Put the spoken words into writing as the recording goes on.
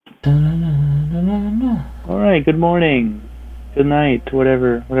All right, good morning, good night,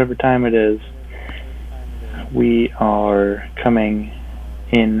 whatever time it is. We are coming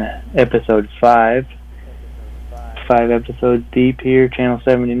in episode 5. 5 episodes deep here, channel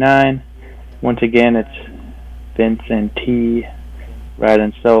 79. Once again, it's Vince and T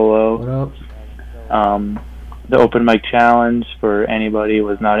riding solo. What up? The open mic challenge for anybody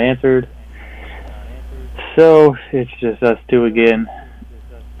was not answered. So it's just us two again.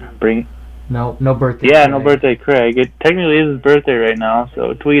 No birthday. Yeah, no birthday, Craig. It technically is his birthday right now,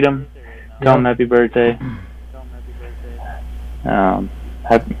 so tweet him, tell him happy birthday. I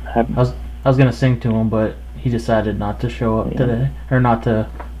was gonna sing to him, but he decided not to show up today, or not to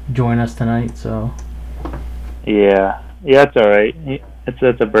join us tonight. So yeah, that's all right.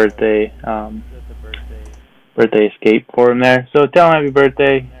 That's a birthday escape for him there. So tell him happy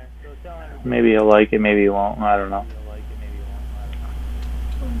birthday. Maybe he'll like it, maybe he won't. I don't know.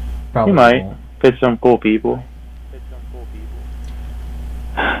 probably He might. won't. Fit some cool people.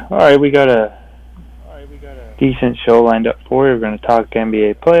 All right, we got a decent show lined up for you. We're going to talk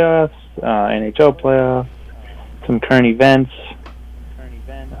NBA playoffs, NHL playoffs, some current events.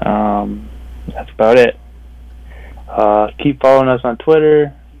 That's about it. Keep following us on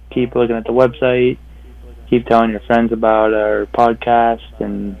Twitter. Keep looking at the website. Keep telling your friends about our podcast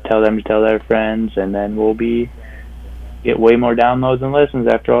and tell them to tell their friends, and then we'll get way more downloads and listens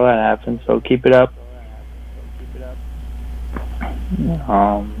after all that happens. So keep it up.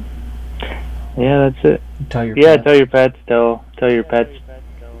 Yeah, that's it. Tell your pets. Tell your pets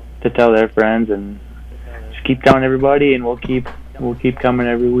to tell their friends, and just keep telling everybody, and we'll keep coming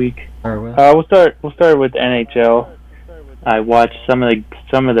every week. We'll start with NHL. I watched some of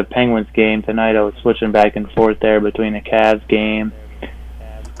the Penguins game tonight. I was switching back and forth there between the Cavs game,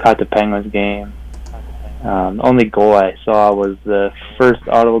 caught the Penguins game. The only goal I saw was the first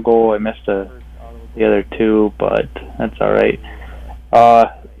Ottawa goal. I missed the other two, but that's all right.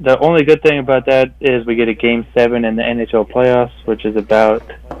 The only good thing about that is we get a Game 7 in the NHL playoffs, which is about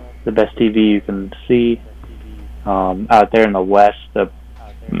the best TV you can see. Out there in the West, the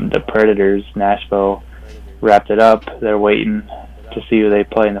Predators, Nashville, wrapped it up. They're waiting to see who they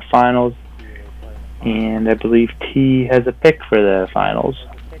play in the finals. And I believe T has a pick for the finals.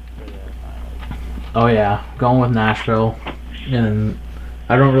 Oh yeah, going with Nashville, and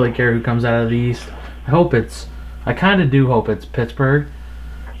I don't really care who comes out of the East. I kind of do hope it's Pittsburgh,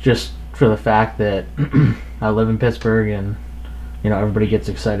 just for the fact that I live in Pittsburgh, and everybody gets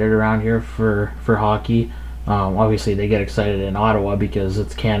excited around here for hockey. Obviously, they get excited in Ottawa because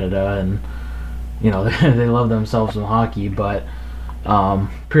it's Canada, and they love themselves some hockey. But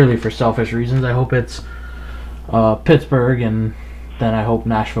purely for selfish reasons, I hope it's Pittsburgh, and then I hope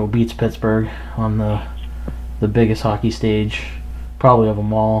Nashville beats Pittsburgh on the biggest hockey stage, probably of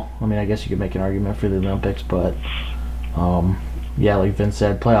them all. I mean, I guess you could make an argument for the Olympics, but yeah, like Vince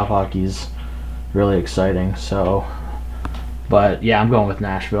said, playoff hockey is really exciting. So, but yeah, I'm going with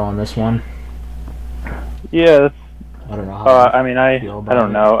Nashville on this one. Yeah, I don't know how. I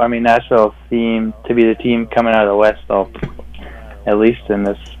don't know. I mean, Nashville seemed to be the team coming out of the West, at least in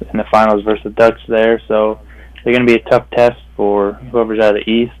the finals versus the Ducks there. So they're going to be a tough test for whoever's out of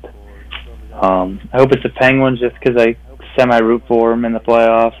the East. I hope it's the Penguins, just because I semi-root for them in the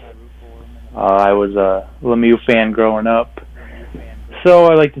playoffs. I was a Lemieux fan growing up, so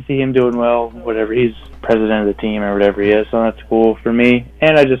I like to see him doing well, whatever he's president of the team or whatever he is. So that's cool for me,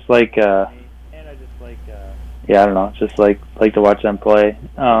 and I just like, I don't know, just like to watch them play.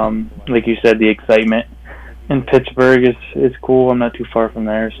 Like you said, the excitement in Pittsburgh is cool. I'm not too far from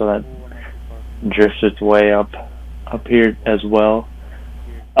there, so that drifts its way up here as well.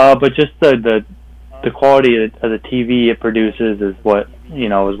 But just the quality of the TV it produces is what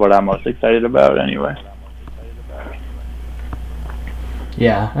I'm most excited about anyway.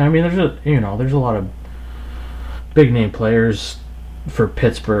 Yeah, I mean, there's a lot of big name players for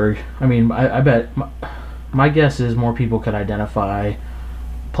Pittsburgh. I mean, I bet my guess is more people could identify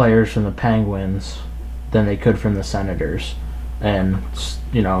players from the Penguins than they could from the Senators. And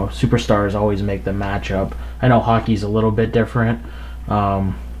superstars always make the matchup. I know hockey's a little bit different.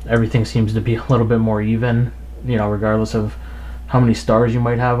 Everything seems to be a little bit more even, regardless of how many stars you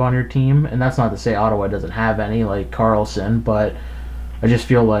might have on your team. And that's not to say Ottawa doesn't have any, like Carlson, but I just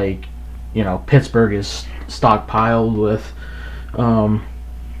feel like, Pittsburgh is stockpiled with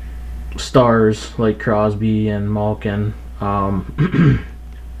stars like Crosby and Malkin.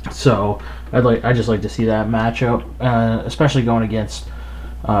 So I just like to see that matchup, especially going against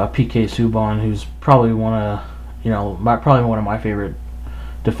PK Subban, who's probably one of my favorite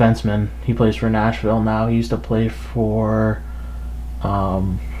defensemen. He plays for Nashville now. He used to play for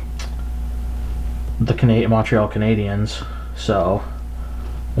the Montreal Canadiens. So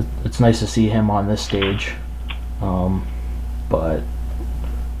it's nice to see him on this stage. But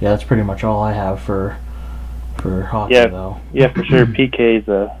yeah, that's pretty much all I have for hockey, though. Yeah, for sure. PK's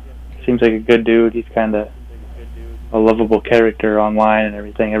seems like a good dude. He's kind of a lovable character online and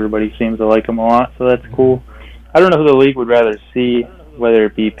everything. Everybody seems to like him a lot, so that's cool. I don't know who the league would rather see, whether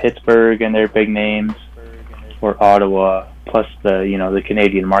it be Pittsburgh and their big names or Ottawa, plus the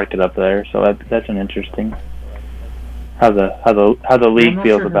Canadian market up there. So that's an interesting how the league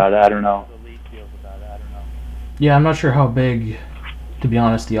feels about it. I don't know. Yeah, I'm not sure how big, to be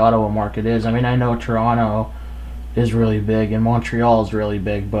honest, the Ottawa market is. I mean, I know Toronto is really big and Montreal is really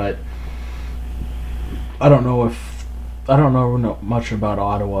big, but I don't know much about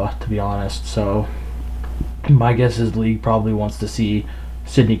Ottawa, to be honest. So my guess is the league probably wants to see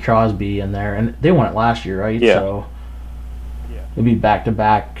Sidney Crosby in there, and they won it last year, right? Yeah. So it'd be back to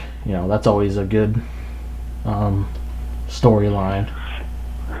back. That's always a good storyline.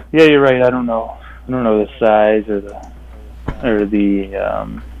 Yeah, you're right. I don't know the size or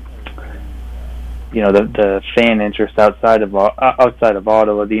the fan interest outside of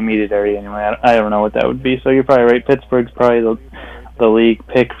Ottawa, the immediate area anyway. I don't know what that would be. So you're probably right. Pittsburgh's probably the league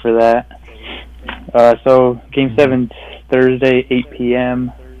pick for that. So Game 7 Thursday, 8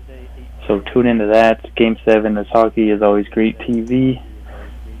 p.m. So tune into that. Game 7 is hockey is always great TV.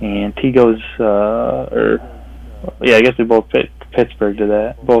 And Tigo's, I guess we both picked Pittsburgh to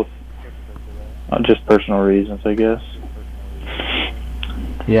that. Both just personal reasons, I guess.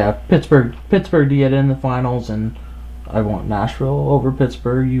 Yeah, Pittsburgh to get in the finals, and I want Nashville over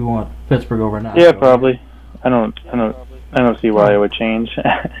Pittsburgh. You want Pittsburgh over Nashville? Yeah, probably. I don't see why it would change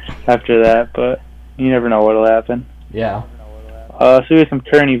after that, but you never know what'll happen. Yeah. So we have some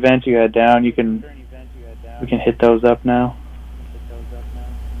current events you got down. We can hit those up now.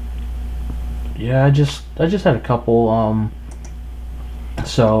 Yeah, I just had a couple.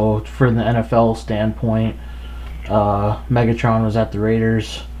 So for the NFL standpoint, Megatron was at the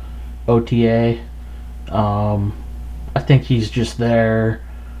Raiders OTA. I think he's just there.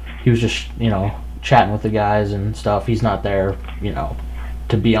 He was just chatting with the guys and stuff. He's not there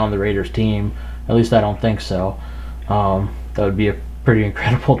to be on the Raiders team. At least I don't think so. That would be a pretty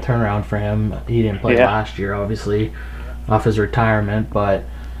incredible turnaround for him. He didn't play last year, obviously, off his retirement, but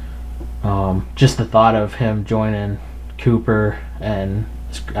just the thought of him joining Cooper, and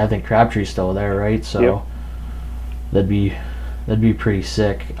I think Crabtree's still there, right? So that'd be pretty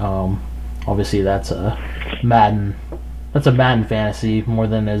sick. Obviously, that's a Madden fantasy more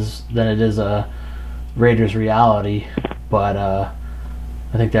than it is a Raiders reality, but I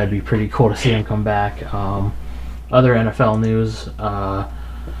think that'd be pretty cool to see him come back. Other NFL news,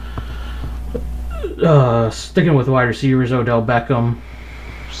 sticking with wide receivers, Odell Beckham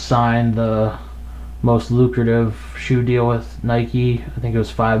signed the most lucrative shoe deal with Nike. I think it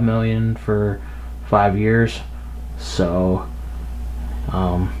was $5 million for 5 years. So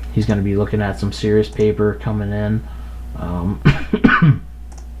he's going to be looking at some serious paper coming in,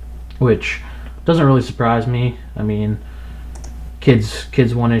 which doesn't really surprise me. I mean,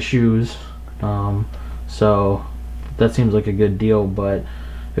 kids want his shoes, so that seems like a good deal. But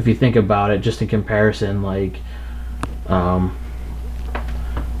if you think about it, just in comparison, like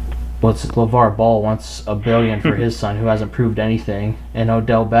LeVar Ball wants $1 billion for his son, who hasn't proved anything, and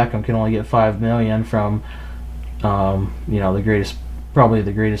Odell Beckham can only get $5 million from the greatest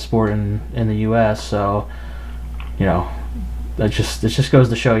sport in the U.S. So it just goes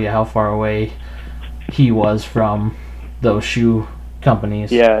to show you how far away he was from those shoe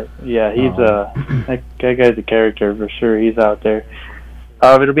companies. Yeah, he's that guy's a character for sure. He's out there.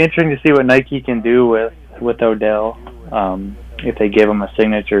 It'll be interesting to see what Nike can do with Odell, if they give him a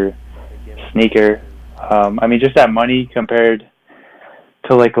signature sneaker. I mean, just that money compared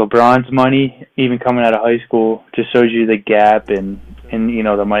to like LeBron's money, even coming out of high school, just shows you the gap in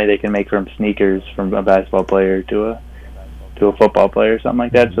the money they can make from sneakers from a basketball player to a football player or something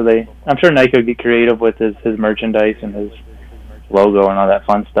like that. So I'm sure Nike will get creative with his merchandise and his logo and all that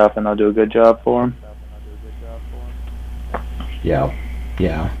fun stuff, and they'll do a good job for him. Yeah.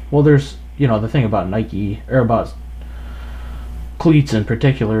 Well, there's the thing about Nike, or about cleats in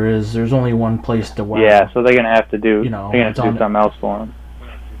particular, is there's only one place to wear. Yeah, so they're gonna have to do. They're gonna have to do something else for them.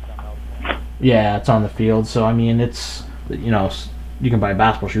 Yeah, it's on the field. So I mean, it's you can buy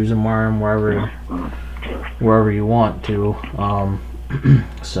basketball shoes and wear them wherever you want to.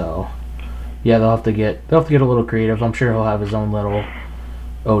 So yeah, they'll have to get a little creative. I'm sure he'll have his own little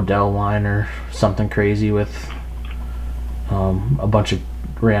Odell line or something crazy with a bunch of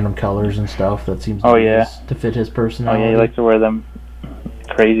random colors and stuff that seems to fit his personality. Oh yeah, he likes to wear them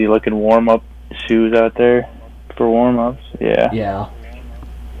crazy looking warm up shoes out there for warm-ups. Yeah. Yeah.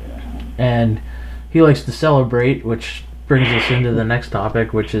 And he likes to celebrate, which brings us into the next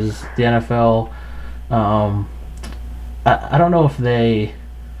topic, which is the NFL. I don't know if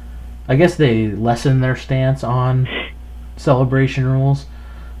I guess they lessen their stance on celebration rules.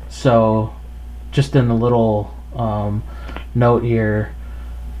 So, just in a little note here,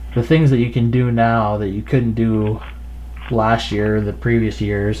 the things that you can do now that you couldn't do last year, the previous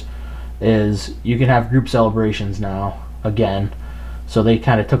years, is you can have group celebrations now again. So they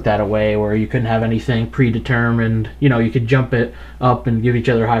kind of took that away where you couldn't have anything predetermined. You could jump it up and give each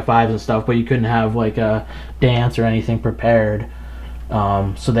other high fives and stuff, but you couldn't have like a dance or anything prepared.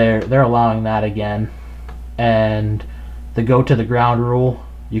 So they're allowing that again. And the go to the ground rule,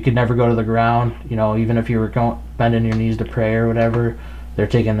 you could never go to the ground. Even if you were bending your knees to pray or whatever, they're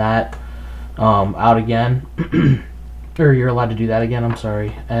taking that out again. Or you're allowed to do that again, I'm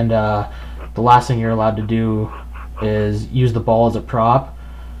sorry. And the last thing you're allowed to do is use the ball as a prop.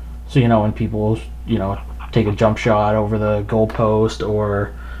 So, when people, take a jump shot over the goalpost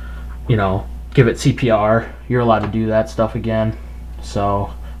or, give it CPR, you're allowed to do that stuff again.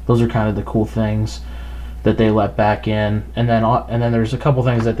 So, those are kind of the cool things that they let back in. And then there's a couple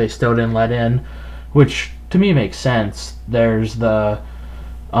things that they still didn't let in, which to me makes sense. There's the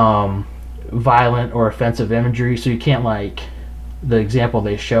violent or offensive imagery. So you can't, the example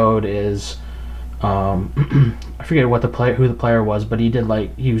they showed is I forget who the player was, but he did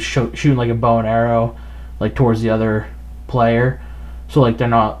he was shooting like a bow and arrow towards the other player. So they're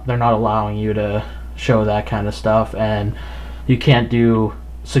not allowing you to show that kind of stuff, and you can't do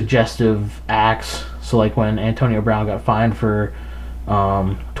suggestive acts. So when Antonio Brown got fined for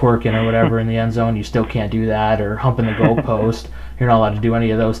twerking or whatever in the end zone, you still can't do that, or humping the goalpost. You're not allowed to do any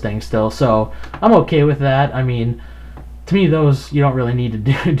of those things still. So I'm okay with that. I mean, to me, those you don't really need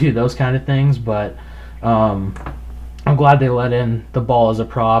to do those kind of things, but I'm glad they let in the ball as a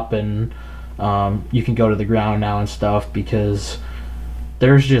prop, and you can go to the ground now and stuff, because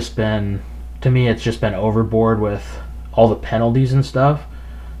there's just been, to me, it's just been overboard with all the penalties and stuff.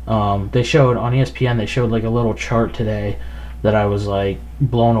 They showed on ESPN, they showed a little chart today that I was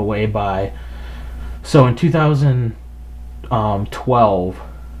blown away by. So in 2012,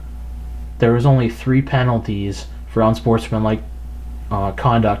 there was only 3 penalties for unsportsmanlike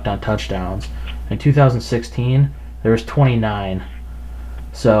conduct on touchdowns. In 2016, there was 29.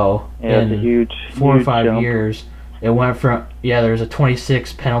 So in a huge, 4 or 5 jump. years, it went from there was a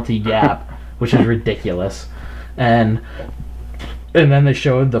 26 penalty gap, which is ridiculous. And then they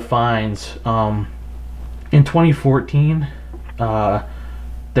showed the fines. In 2014,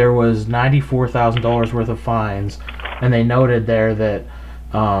 there was $94,000 worth of fines, and they noted there that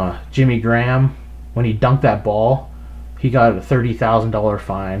Jimmy Graham, when he dunked that ball, he got a $30,000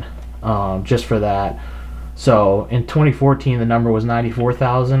 fine just for that. So in 2014, the number was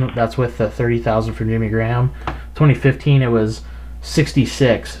 $94,000. That's with the $30,000 for Jimmy Graham. 2015, it was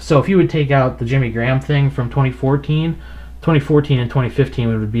 $66,000. So if you would take out the Jimmy Graham thing from 2014 and 2015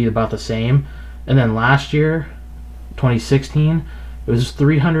 would be about the same. And then last year, 2016, it was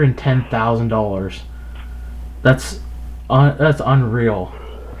 $310,000. That's unreal.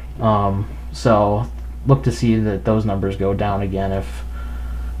 So look to see that those numbers go down again if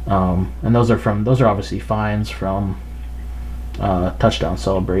and those are obviously fines from touchdown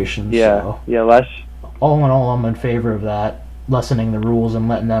celebrations. Yeah, so all in all, I'm in favor of that, lessening the rules and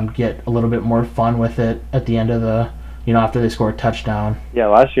letting them get a little bit more fun with it at the end of the after they score a touchdown. Yeah,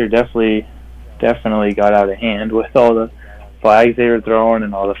 last year definitely got out of hand with all the flags they were throwing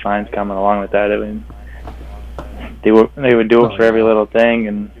and all the fines coming along with that. I mean, they would do it for every little thing,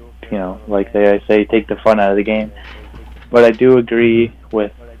 and like I say, take the fun out of the game. But I do agree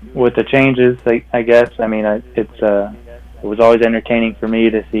with the changes. I guess. I mean, it was always entertaining for me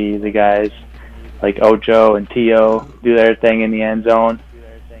to see the guys like Ocho and T.O. do their thing in the end zone.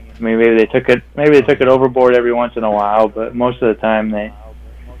 I mean, maybe they took it overboard every once in a while, but most of the time they,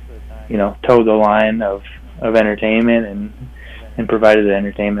 towed the line of entertainment and provided the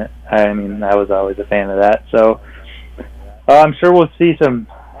entertainment. I mean, I was always a fan of that. So I'm sure we'll see some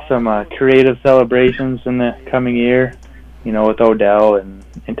creative celebrations in the coming year, with Odell and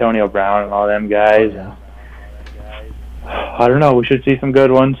Antonio Brown and all them guys. Yeah. I don't know. We should see some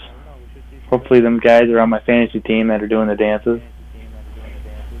good ones. Hopefully them guys are on my fantasy team that are doing the dances.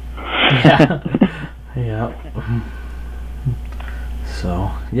 Yeah. Yeah.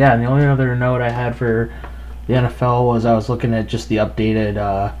 So, yeah, and the only other note I had for the NFL was I was looking at just the updated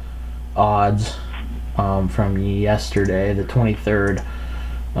odds from yesterday, the 23rd.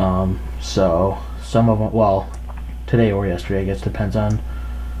 So, some of them, well, today or yesterday, I guess, depends on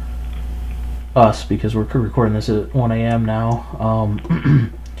us because we're recording this at 1 a.m. now.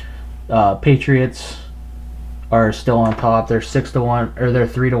 Patriots are still on top. They're 6-1, or they're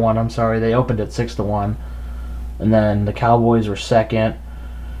 3-1. I'm sorry, they opened at 6-1, and then the Cowboys were second.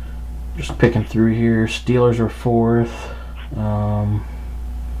 Just picking through here. Steelers are fourth.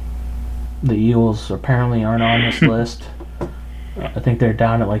 The Eagles apparently aren't on this list. I think they're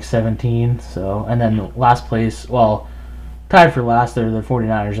down at like 17. So, and then last place, well, tied for last, they're the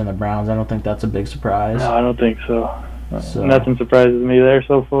 49ers and the Browns. I don't think that's a big surprise. No, I don't think so. Nothing surprises me there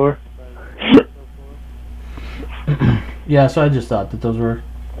so far. Yeah, so I just thought that those were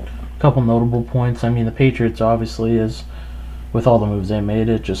a couple notable points. I mean, the Patriots obviously is, with all the moves they made,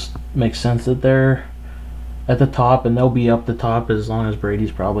 it just makes sense that they're at the top, and they'll be up the top as long as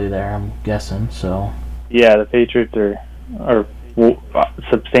Brady's probably there, I'm guessing. So yeah, the Patriots are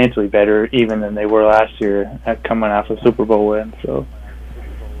substantially better even than they were last year at coming off a Super Bowl win. So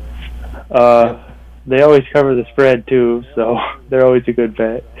they always cover the spread too, so they're always a good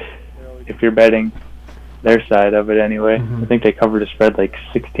bet if you're betting their side of it anyway. I think they covered the spread like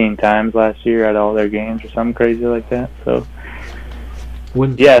 16 times last year at all their games or something crazy like that. So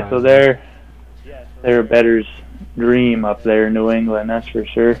yeah, so they're a bettor's dream up there in New England, that's for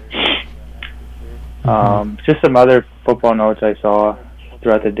sure. Just some other football notes I saw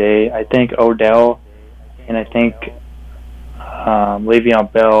throughout the day. I think Odell and I think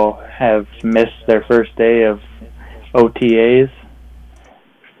Le'Veon Bell have missed their first day of OTAs.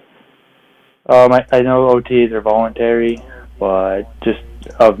 I know OTAs are voluntary, but just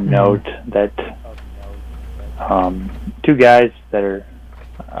of note that two guys that are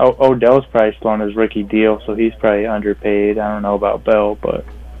Odell's probably still on his rookie deal, so he's probably underpaid. I don't know about Bell, but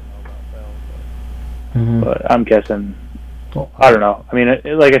I'm guessing. I don't know. I mean,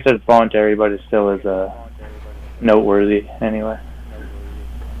 like I said, it's voluntary, but it still is noteworthy anyway.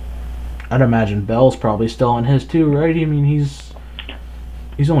 I'd imagine Bell's probably still on his too, right? I mean, he's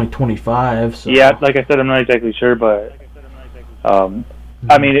only 25. So. Yeah, like I said, I'm not exactly sure, but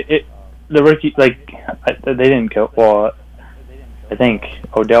I mean, the rookie, like they didn't go. Well, I think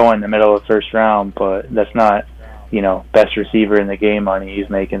Odell in the middle of the first round, but that's not, best receiver in the game money he's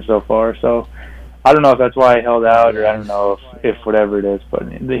making so far. So I don't know if that's why he held out, or I don't know if whatever it is, but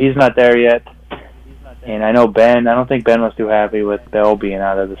he's not there yet. And I know I don't think Ben was too happy with Bell being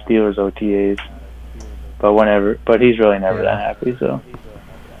out of the Steelers OTAs, but he's really never that happy. So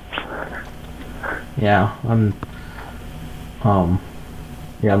yeah, I'm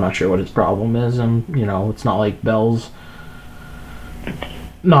not sure what his problem is, and it's not like Bell's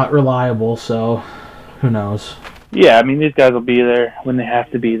not reliable, so who knows? Yeah, I mean, these guys will be there when they have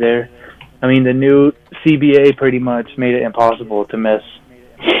to be there. I mean, the new CBA pretty much made it impossible to miss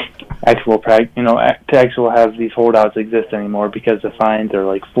actual practice, to actually have these holdouts exist anymore, because the fines are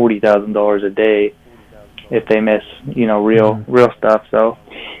like $40,000 a day if they miss, real stuff. So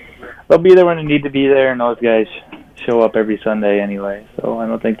they'll be there when they need to be there, and those guys show up every Sunday anyway. So I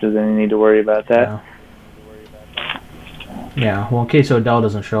don't think there's any need to worry about that. Yeah, well, in case Odell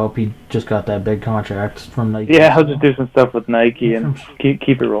doesn't show up, he just got that big contract from Nike. Yeah, I'll just do some stuff with Nike and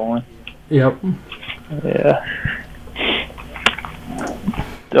keep it rolling. Yep. Yeah.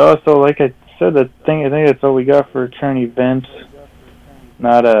 So like I said, I think that's all we got for current events.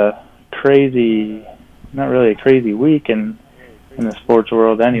 Not really a crazy week in the sports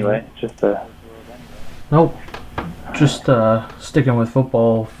world anyway. Just Nope. Just sticking with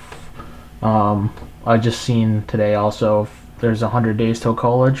football. I just seen today also there's 100 days till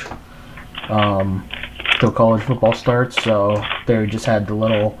college football starts, so they just had the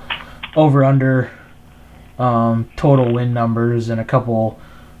little over-under total win numbers, and a couple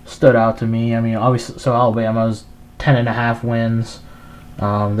stood out to me. I mean, obviously, so Alabama's 10.5 wins.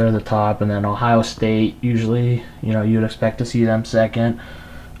 They're the top, and then Ohio State, usually, you'd expect to see them second.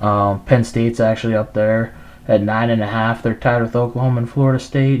 Penn State's actually up there at 9.5. They're tied with Oklahoma and Florida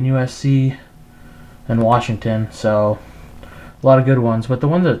State and USC and Washington, so a lot of good ones. But the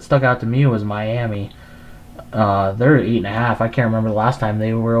one that stuck out to me was Miami. They're at 8.5. I can't remember the last time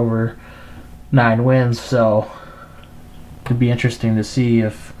they were over 9 wins, so it'd be interesting to see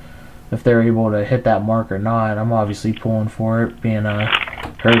if they're able to hit that mark or not. I'm obviously pulling for it, being a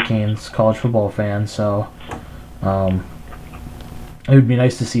Hurricanes college football fan, so it would be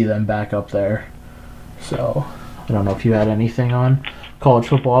nice to see them back up there. So I don't know if you had anything on college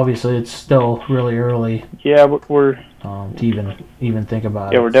football. Obviously, it's still really early. Yeah, we're to even think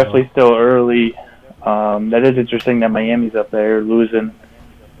about it. Yeah, we're definitely still early. That is interesting that Miami's up there losing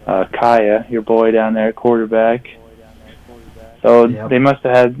Kaya, your boy down there at quarterback. So they must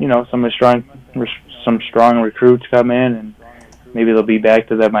have had some strong recruits come in, and maybe they'll be back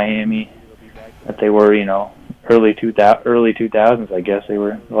to that Miami that they were, early 2000s. I guess they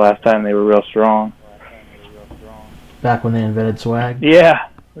were the last time they were real strong. Back when they invented swag. Yeah.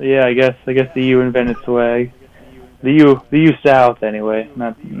 I guess the U invented swag. The U South anyway,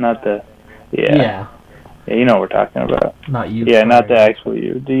 not the. Yeah. Yeah. Yeah, you know what we're talking about. Not you. Yeah, not the actual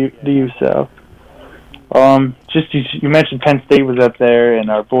U. The U South. Just you mentioned Penn State was up there, and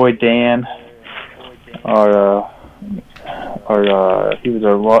our boy Dan, he was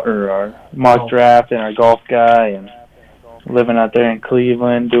our mock draft and our golf guy, and living out there in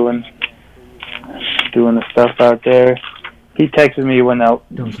Cleveland, doing the stuff out there. He texted me when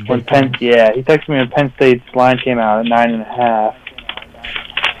Penn State's line came out at 9.5,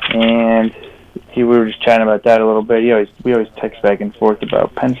 and we were just chatting about that a little bit. We always text back and forth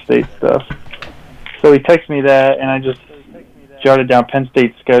about Penn State stuff. So he texted me that, and I just jotted down Penn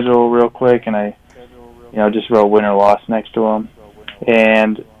State's schedule real quick, and I, just wrote win or loss next to them.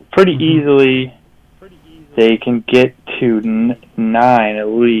 And pretty easily, they can get to 9 at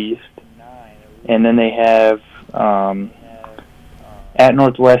least. And then they have, at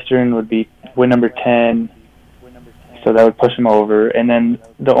Northwestern would be win number 10, so that would push them over. And then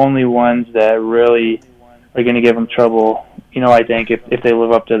the only ones that really are going to give them trouble, I think if they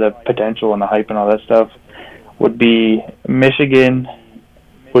live up to the potential and the hype and all that stuff, would be Michigan,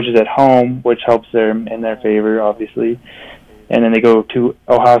 which is at home, which helps them in their favor, obviously. And then they go to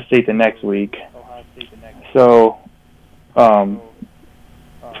Ohio State the next week. So, from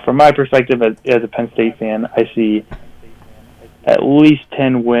my perspective as a Penn State fan, I see at least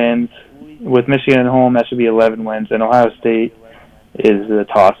 10 wins. With Michigan at home, that should be 11 wins. And Ohio State is a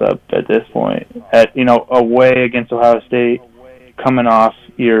toss-up at this point. Away against Ohio State, coming off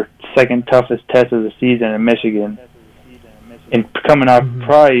your second toughest test of the season in Michigan, and coming off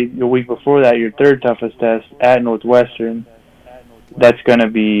probably the week before that, your third toughest test at Northwestern, that's going to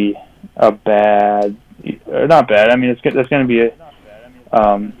be not bad. I mean, that's going to be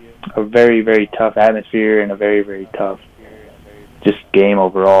a very, very tough atmosphere and a very, very tough just game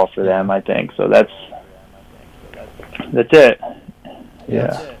overall for them, I think. So that's it.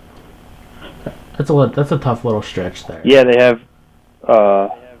 Yeah. That's a tough little stretch there. Yeah, they have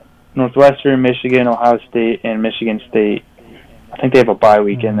Northwestern, Michigan, Ohio State, and Michigan State. I think they have a bye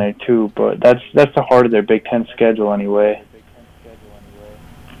week in there too, but that's the heart of their Big Ten schedule anyway.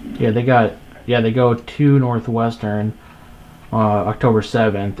 Yeah, they go to Northwestern October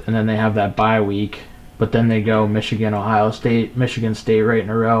 7th, and then they have that bye week. But then they go Michigan, Ohio State, Michigan State right in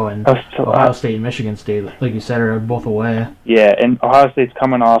a row, and Ohio State and Michigan State, like you said, are both away. Yeah, and Ohio State's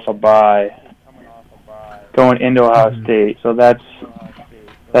coming off a bye, going into Ohio State, so that's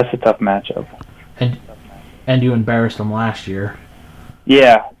a tough matchup. And you embarrassed them last year.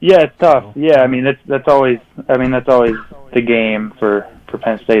 Yeah, it's tough. Yeah, I mean that's always the game for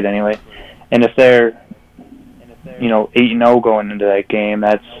Penn State anyway. And if they're 8-0 going into that game,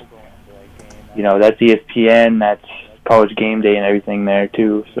 that's ESPN, that's College Game Day and everything there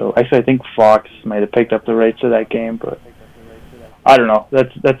too. So actually, I think Fox might have picked up the rights to that game, but I don't know.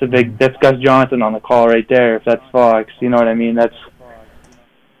 That's Gus Johnson on the call right there. If that's Fox, you know what I mean? That's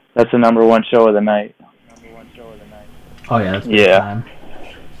the number one show of the night. Oh yeah, that's big time.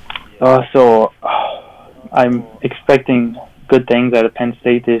 So I'm expecting good things out of Penn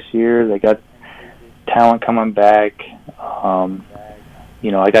State this year. They got talent coming back.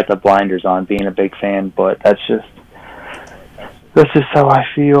 I got the blinders on being a big fan, but that's just how I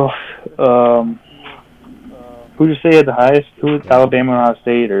feel. Who did you say had the highest? Who was Alabama and Ohio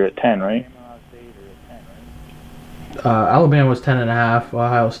State are at 10, right? Alabama was 10.5.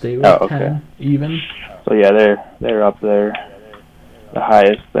 Ohio State was 10 even. So yeah, they're up there, the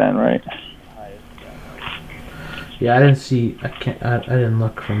highest then, right? Yeah, I didn't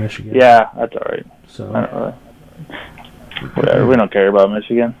look for Michigan. Yeah, that's all right. So I don't really. Whatever, we don't care about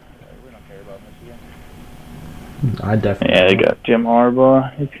Michigan. I definitely. Yeah, they got Jim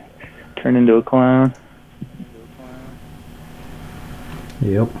Harbaugh. He turned into a clown.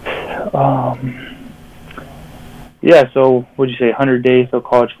 Yep. Yeah. So, what'd you say? 100 days till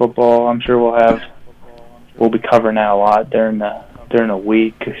college football. I'm sure we'll be covering that a lot during the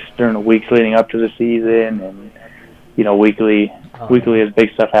weeks leading up to the season, and weekly as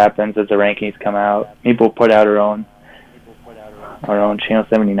big stuff happens, as the rankings come out. People put out our own Channel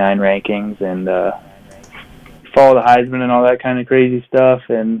 79 rankings, and follow the Heisman and all that kind of crazy stuff.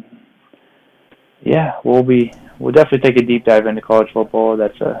 And yeah, we'll definitely take a deep dive into college football.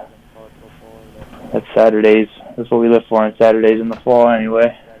 That's Saturdays. That's what we live for on Saturdays in the fall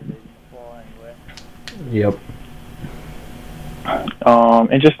anyway. Yep.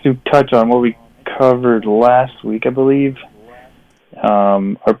 And just to touch on what we covered last week, I believe,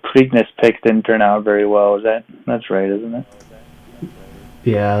 our Preakness pick didn't turn out very well. That's right, isn't it?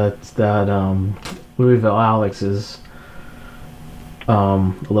 Yeah, that's that. Louisville Alex is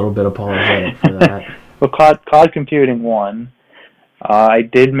a little bit apologetic for that. Well, Cloud Computing won. I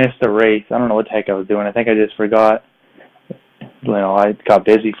did miss the race. I don't know what the heck I was doing. I think I just forgot. I got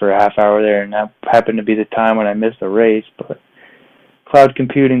busy for a half hour there, and that happened to be the time when I missed the race. But Cloud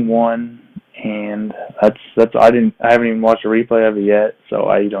Computing won, and that's I haven't even watched a replay of it yet, so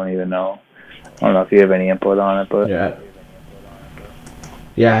I don't even know. I don't know if you have any input on it, but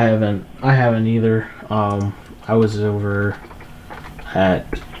yeah, I haven't either. I was over at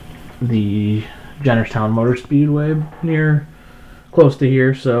the Jennerstown Motor Speedway close to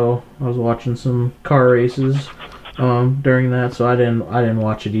here, so I was watching some car races during that, so I didn't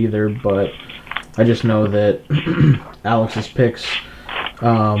watch it either, but I just know that Alex's picks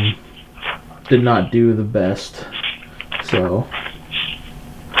did not do the best. So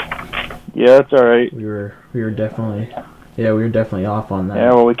yeah, that's all right. We were definitely off on that.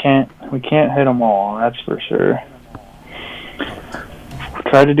 Yeah, well, we can't hit them all, that's for sure. We'll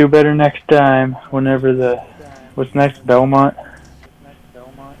try to do better next time. What's next? Belmont.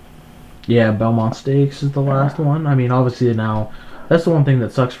 Yeah, Belmont Stakes is the last one. I mean, obviously now, that's the one thing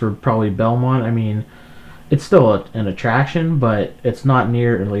that sucks for probably Belmont. I mean, it's still an attraction, but it's not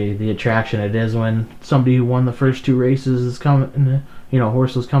nearly the attraction it is when somebody who won the first two races is coming.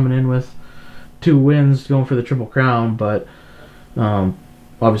 Horse was coming in with 2 wins, going for the Triple Crown, but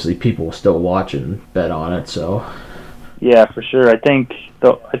obviously people will still watch and bet on it. So yeah, for sure. I think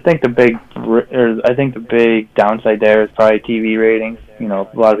the big downside there is probably TV ratings. A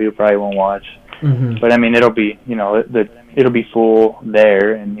lot of people probably won't watch. Mm-hmm. But I mean, it'll be it'll be full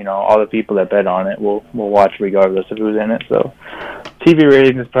there, and all the people that bet on it will watch regardless of who's in it. So TV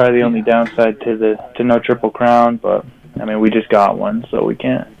ratings is probably the only downside to no Triple Crown. But I mean, we just got one, so we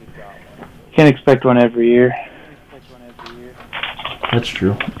can't expect one every year. That's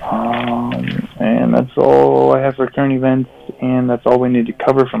true. And that's all I have for current events, and that's all we need to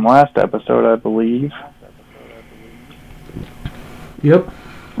cover from last episode, I believe. Yep.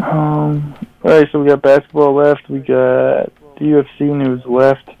 Alright, so we got basketball left. We got the UFC news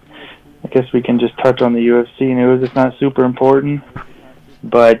left. I guess we can just touch on the UFC news. It's not super important,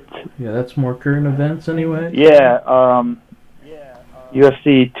 but yeah, that's more current events anyway. Yeah.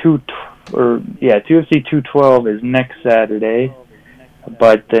 UFC 212 is next Saturday.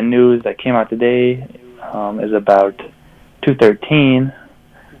 But the news that came out today is about 213,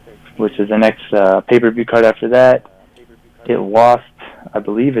 which is the next pay-per-view card after that. It lost, I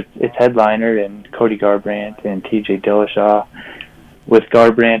believe, its headliner in Cody Garbrandt and TJ Dillashaw. With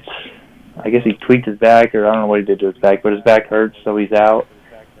Garbrandt, I guess he tweaked his back, or I don't know what he did to his back, but his back hurts, so he's out.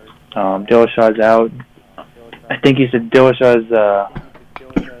 Dillashaw's out. I think he said Dillashaw's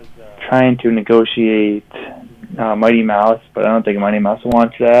trying to negotiate Mighty Mouse, but I don't think Mighty Mouse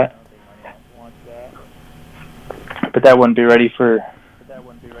wants that. But that wouldn't be ready for,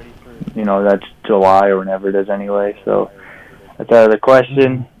 that's July or whenever it is anyway, so that's out of the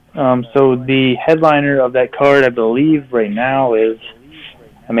question. So the headliner of that card, I believe, right now is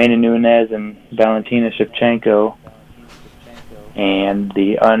Amanda Nunes and Valentina Shevchenko. And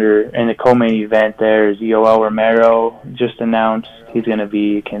the co-main event there is Yoel Romero just announced he's going to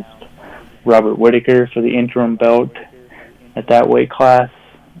be against Robert Whittaker for the interim belt at that weight class.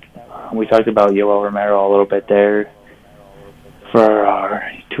 We talked about Yoel Romero a little bit there for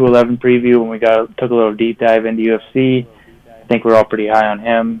our 211 preview when we took a little deep dive into UFC. I think we're all pretty high on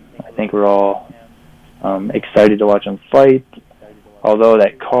him. I think we're all excited to watch him fight. Although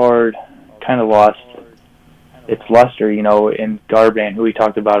that card kind of lost its luster, in Garbrandt, who we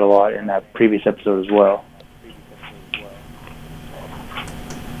talked about a lot in that previous episode as well.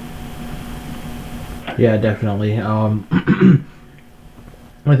 Yeah, definitely. I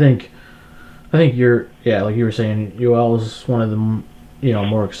think you're like you were saying, Yoel is one of the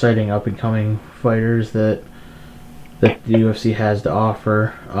more exciting up and coming fighters that the UFC has to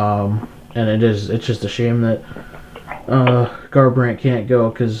offer. And it's just a shame that Garbrandt can't go,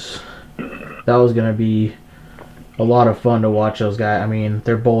 because that was gonna be a lot of fun to watch those guys. I mean,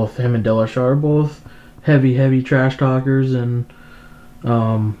 him and Dillashaw are both heavy trash talkers, and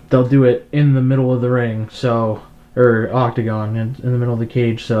they'll do it in the middle of the ring, or octagon, in the middle of the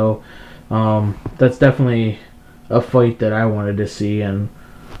cage. So that's definitely a fight that I wanted to see, and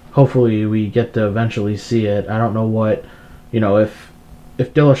hopefully we get to eventually see it. I don't know what, if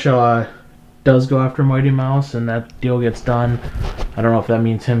Dillashaw does go after Mighty Mouse and that deal gets done, I don't know if that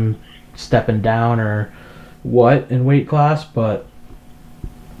means him stepping down or what in weight class, but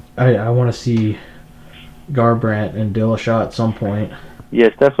I want to see Garbrandt and Dillashaw at some point. Yeah,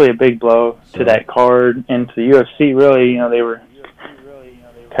 it's definitely a big blow to that card and to the UFC. Really, they were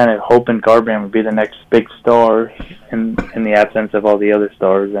kind of hoping Garbrandt would be the next big star in the absence of all the other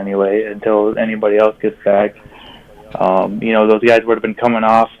stars anyway, until anybody else gets back. Those guys would have been coming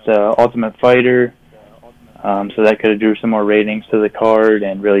off the Ultimate Fighter, so that could have drew some more ratings to the card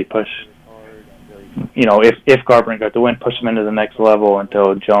and really push, if Garbrandt got the win, push him into the next level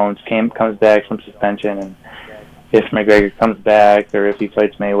until Jones comes back from suspension, and if McGregor comes back or if he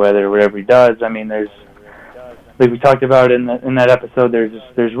fights Mayweather or whatever he does. I mean, there's, like we talked about in that episode,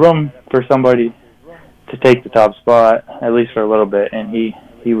 there's room for somebody to take the top spot, at least for a little bit, and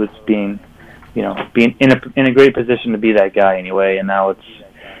he was being in a great position to be that guy anyway, and now it's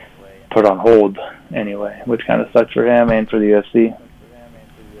put on hold anyway, which kind of sucks for him and for the UFC.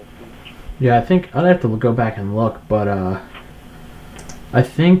 Yeah, I think I'd have to go back and look, but I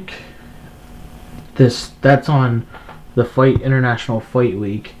think that's on the International Fight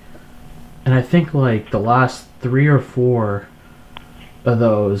Week, and I think like the last 3 or 4 of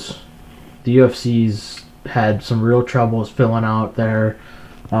those, the UFC's had some real troubles filling out their,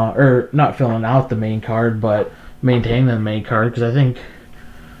 or not filling out the main card, but maintaining the main card, because I think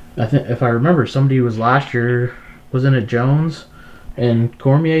if I remember, somebody was last year, wasn't it Jones and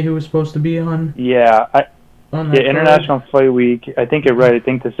Cormier who was supposed to be on? Yeah, International Fight Week. I think you're right. I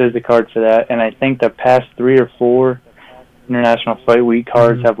think this is the card for that, and I think the past 3 or 4 International Fight Week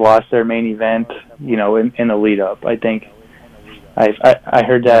cards have lost their main event, in the lead up. I think I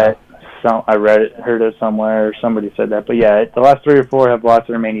heard that. I heard it somewhere, or somebody said that. But yeah, the last 3 or 4 have lost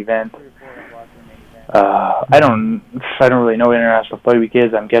their main event. I don't really know what International Fight Week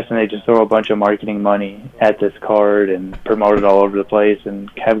is. I'm guessing they just throw a bunch of marketing money at this card and promote it all over the place and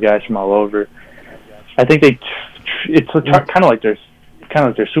have guys from all over. I think it's kind of like their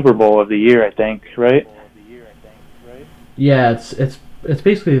Super Bowl of the year, I think, right? Yeah, it's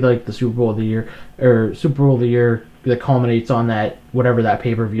basically like the Super Bowl of the year, or Super Bowl of the year that culminates on that, whatever that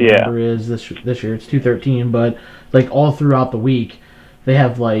pay-per-view number is this year. It's 213, but like all throughout the week, they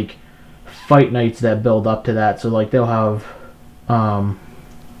have like fight nights that build up to that. So like they'll have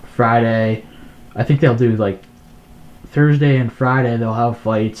Friday, I think they'll do like Thursday and Friday they'll have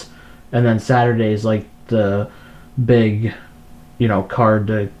fights, and then Saturday is like the big, card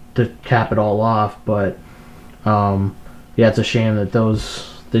to cap it all off. But yeah, it's a shame that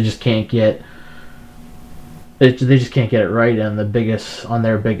they just can't get it right on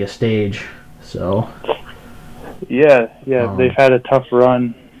their biggest stage. So yeah, they've had a tough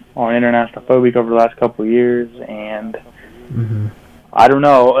run on International Fight Week over the last couple of years, and I don't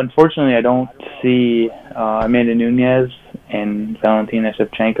know. Unfortunately, I don't see Amanda Nunes and Valentina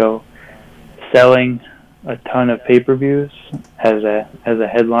Shevchenko selling a ton of pay-per-views as a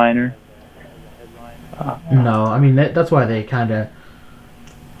headliner. No, I mean that's why they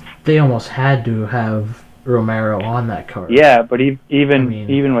almost had to have Romero on that card. Yeah, but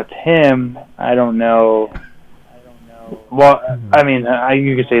even with him, I don't know. Well, I mean,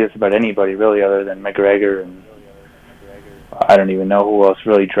 you could say this about anybody really, other than McGregor, and I don't even know who else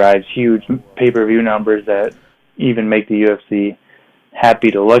really drives huge pay-per-view numbers that even make the UFC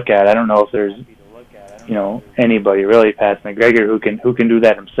happy to look at. I don't know if there's anybody really past McGregor who can do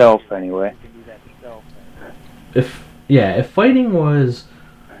that himself anyway. If fighting was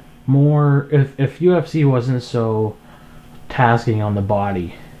more, if UFC wasn't so tasking on the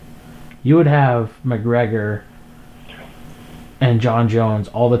body, you would have McGregor and John Jones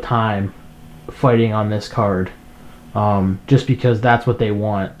all the time fighting on this card, just because that's what they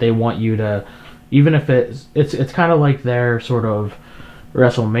want. They want you to, even if it's kind of like their sort of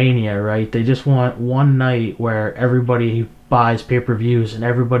WrestleMania, right? They just want one night where everybody buys pay-per-views and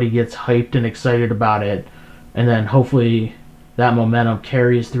everybody gets hyped and excited about it, and then hopefully that momentum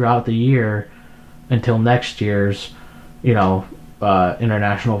carries throughout the year until next year's,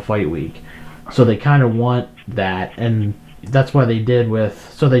 International Fight Week. So they kind of want that, and that's why they did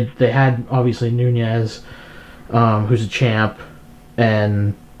with. So they had obviously Nunes, who's a champ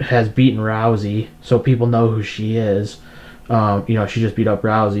and has beaten Rousey, so people know who she is. She just beat up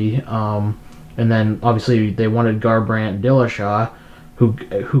Rousey. And then obviously they wanted Garbrandt and Dillashaw, who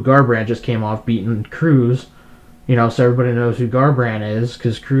Garbrandt just came off beating Cruz. So everybody knows who Garbrandt is,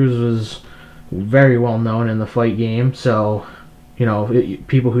 because Cruz was very well known in the fight game. So,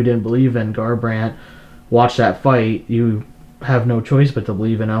 people who didn't believe in Garbrandt watch that fight. You have no choice but to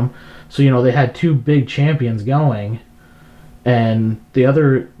believe in him. So, they had 2 big champions going, and the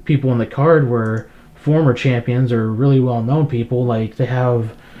other people in the card were former champions or really well known people. Like they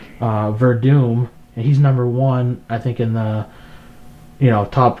have Verdum, and he's number 1, I think, in the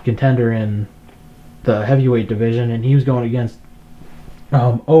top contender in the heavyweight division, and he was going against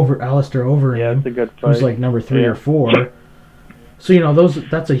Alistair Overeem. Yeah, it's a good fight. Who's like number 3 or 4. So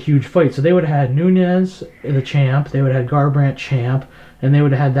that's a huge fight. So they would have had Nunes, the champ. They would have had Garbrandt, champ, and they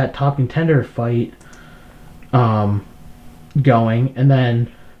would have had that top contender fight going. And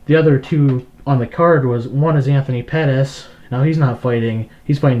then the other 2 on the card was, one is Anthony Pettis. Now he's not fighting.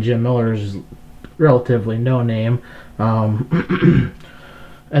 He's fighting Jim Miller's relatively no name. And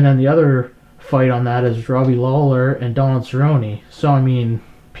then the other fight on that is Robbie Lawler and Donald Cerrone. So I mean,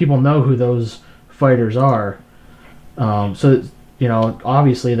 people know who those fighters are. So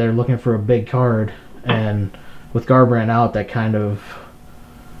obviously they're looking for a big card, and with Garbrandt out, that kind of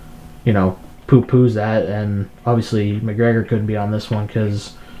poo-poos that. And obviously McGregor couldn't be on this one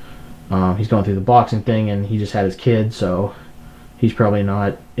because he's going through the boxing thing, and he just had his kid, so he's probably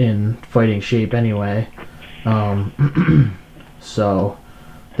not in fighting shape anyway. So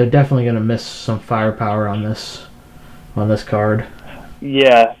they're definitely going to miss some firepower on this card.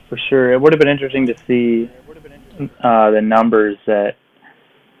 Yeah, for sure. It would have been interesting to see the numbers that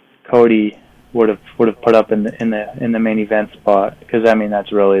Cody would have put up in the main event spot, because I mean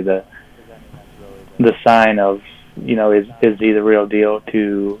that's really the sign of is he the real deal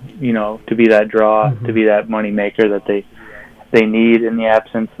to be that draw, to be that money maker that they need in the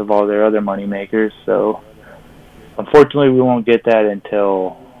absence of all their other money makers. So unfortunately we won't get that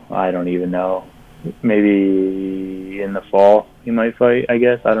until, I don't even know, maybe in the fall he might fight, I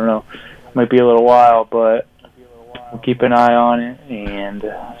guess. I don't know. Might be a little while, but we'll keep an eye on it and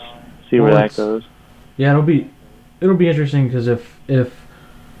see where that goes. Yeah, it'll be interesting, because if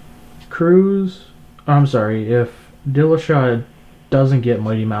Dillashaw doesn't get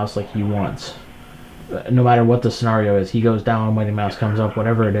Mighty Mouse like he wants, no matter what the scenario is, he goes down, Mighty Mouse comes up,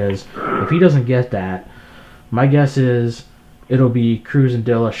 whatever it is, if he doesn't get that, my guess is it'll be Cruz and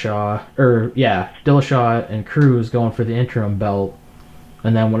Dillashaw, Dillashaw and Cruz going for the interim belt,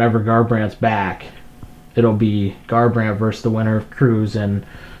 and then whenever Garbrandt's back, it'll be Garbrandt versus the winner of Cruz and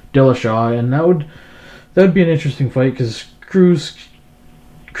Dillashaw, and that would be an interesting fight, because Cruz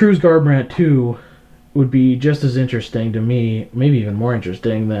Garbrandt 2 would be just as interesting to me, maybe even more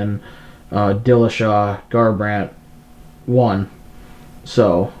interesting than Dillashaw Garbrandt 1.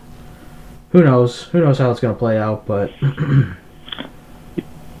 So who knows how it's going to play out, but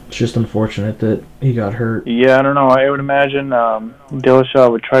it's just unfortunate that he got hurt. Yeah, I don't know. I would imagine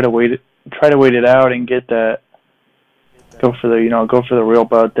Dillashaw would try to wait it out and get that, go for the real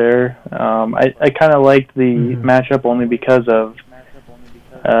bout there. I kind of liked the matchup only because of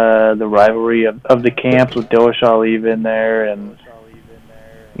the rivalry of the camps, with Dillashaw leaving there and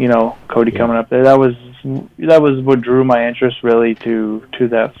Cody coming up there. That was what drew my interest really to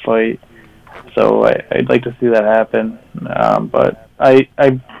that fight. So I'd like to see that happen. But I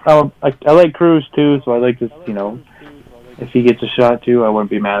like Cruz too, so I like to if he gets a shot too, I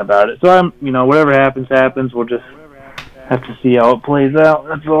wouldn't be mad about it. So whatever happens. We'll just have to see how it plays out.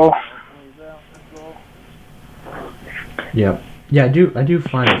 That's all. Yeah. Yeah, I do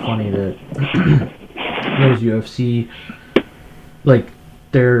find it funny that those UFC, like,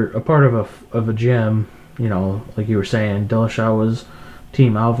 they're a part of a gym, like you were saying. Dillashaw was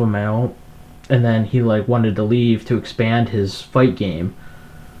Team Alpha Male, and then he wanted to leave to expand his fight game,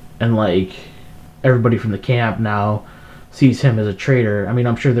 and everybody from the camp now sees him as a traitor. I mean,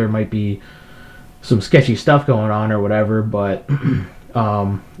 I'm sure there might be some sketchy stuff going on or whatever, but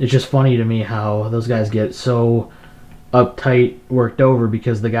it's just funny to me how those guys get so uptight, worked over,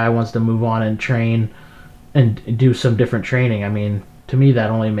 because the guy wants to move on and train and do some different training. I mean, to me that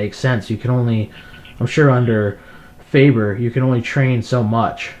only makes sense. You can only, I'm sure under Faber, you can only train so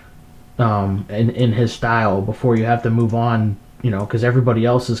much in his style before you have to move on, because everybody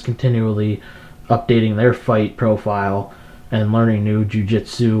else is continually updating their fight profile and learning new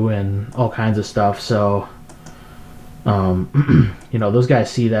jiu-jitsu and all kinds of stuff. So those guys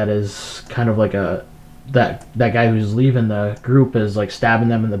see that as kind of like that guy who's leaving the group is stabbing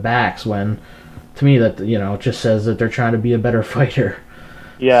them in the backs, when to me that it just says that they're trying to be a better fighter.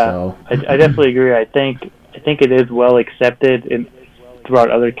 Yeah, so. I definitely agree. I think it is well accepted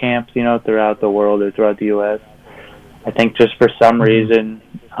throughout other camps, throughout the world or throughout the U.S. I think just for some reason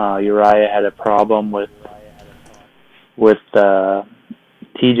Uriah had a problem with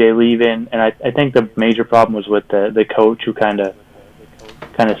TJ leaving, and I think the major problem was with the coach, who kind of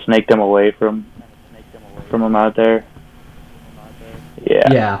snaked him away from him out there.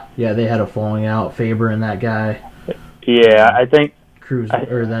 Yeah, they had a falling out, Faber and that guy. Yeah, I think Cruz,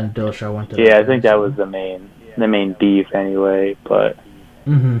 or then Dillashaw went to. Yeah, I think that was the main beef anyway. But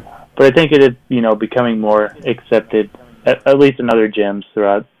but I think it is becoming more accepted, at least in other gyms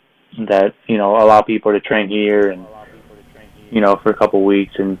throughout that allow people to train here and for a couple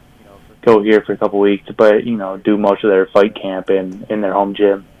weeks and go here for a couple weeks, but do most of their fight camp in their home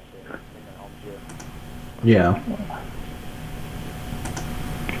gym. Yeah.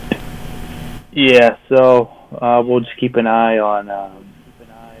 Yeah, so we'll just keep an eye on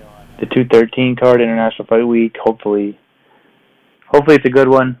the 213 card, International Fight Week. Hopefully it's a good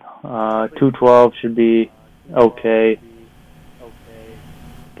one. 212 should be okay.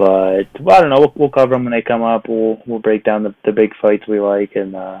 But I don't know. We'll cover them when they come up. We'll break down the big fights we like,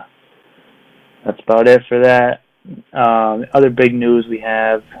 and that's about it for that. Other big news we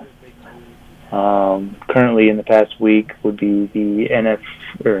have currently in the past week would be the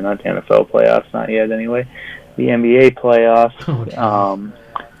not the NFL playoffs, not yet anyway. The NBA playoffs.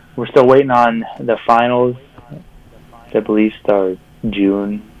 We're still waiting on the finals. I believe start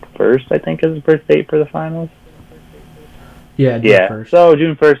June 1st. I think is the first date for the finals. Yeah, June 1st. So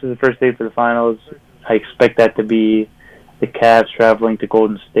June 1st is the first date for the finals. I expect that to be the Cavs traveling to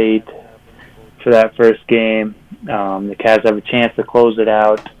Golden State for that first game. The Cavs have a chance to close it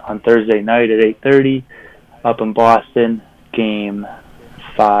out on Thursday night at 8:30 up in Boston, Game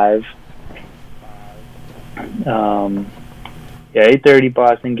 5. 8:30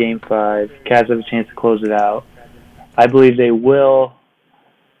 Boston, Game 5. Cavs have a chance to close it out. I believe they will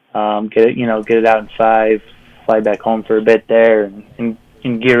get it out in 5. Fly back home for a bit there and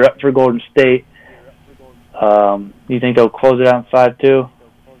gear up for Golden State. You think they'll close it out in 5 too?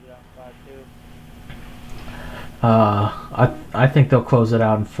 I think they'll close it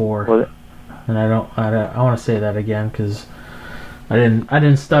out in 4. And I want to say that again because I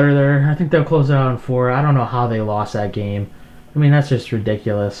didn't stutter there. I think they'll close it out in 4. I don't know how they lost that game. I mean, that's just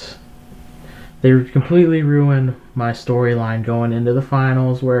ridiculous. They completely ruined my storyline going into the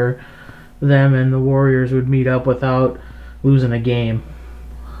finals where them and the Warriors would meet up without losing a game.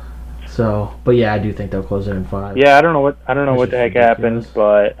 So, but yeah, I do think they'll close it in 5. Yeah, I don't know what the heck happened,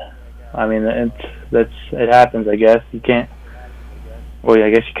 but I mean, it happens. I guess you can't. Well, I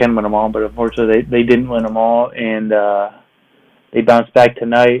guess you can win them all, but unfortunately, they didn't win them all, and they bounced back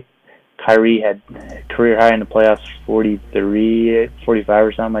tonight. Kyrie had career high in the playoffs, 43, 45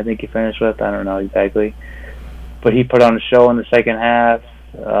 or something. I think he finished with. I don't know exactly, but he put on a show in the second half.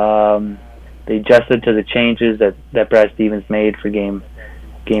 They adjusted to the changes that Brad Stevens made for game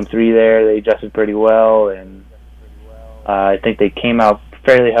 3 there. They adjusted pretty well, and I think they came out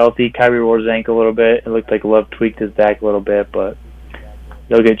fairly healthy. Kyrie rolled his ankle a little bit. It looked like Love tweaked his back a little bit, but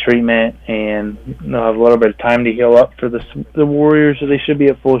they'll get treatment, and they'll have a little bit of time to heal up for the Warriors, so they should be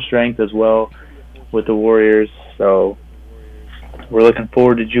at full strength as well with the Warriors. So we're looking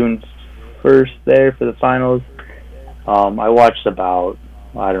forward to June 1st there for the finals. I watched about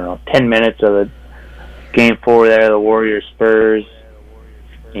 10 minutes of the Game 4 there, the Warriors-Spurs,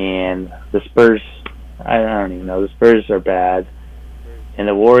 and the Spurs, I don't even know, the Spurs are bad. And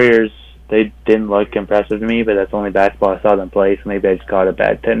the Warriors, they didn't look impressive to me, but that's only basketball I saw them play, so maybe I just caught a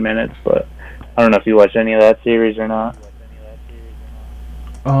bad 10 minutes, but I don't know if you watched any of that series or not.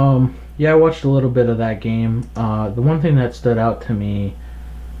 Yeah, I watched a little bit of that game. The one thing that stood out to me,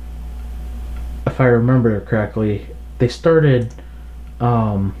 if I remember correctly, they started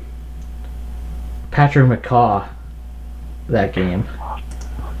Patrick McCaw that game,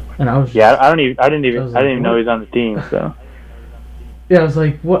 and I was I didn't even know he was on the team. So yeah, I was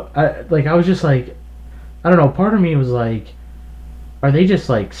like, what? I was just like, I don't know. Part of me was like, are they just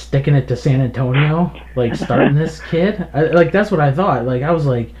like sticking it to San Antonio, like starting this kid? That's what I thought. Like I was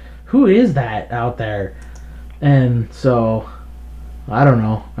like, who is that out there? And so I don't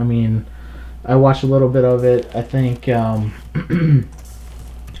know. I mean, I watched a little bit of it. I think I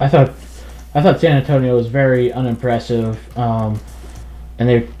thought San Antonio was very unimpressive, and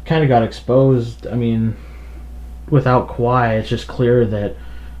they kind of got exposed. I mean, without Kawhi, it's just clear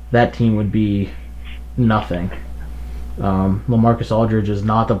that team would be nothing. LaMarcus Aldridge is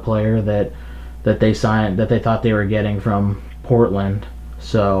not the player that they signed, that they thought they were getting from Portland.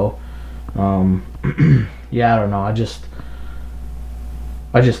 So, yeah, I don't know. I just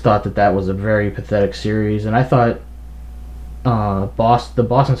thought that was a very pathetic series, and I thought the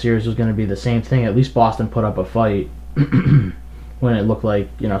Boston series was going to be the same thing. At least Boston put up a fight when it looked like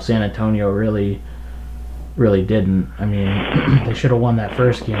San Antonio really didn't. I mean, they should have won that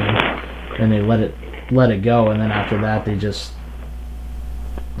first game, and they let it go, and then after that they just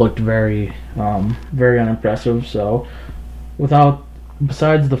looked very unimpressive. So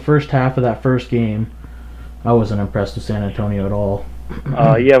besides the first half of that first game, I wasn't impressed with San Antonio at all.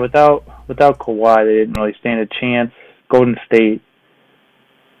 Yeah, without Kawhi, they didn't really stand a chance. Golden State,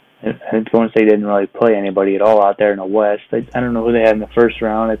 And Golden State didn't really play anybody at all out there in the West. I don't know who they had in the first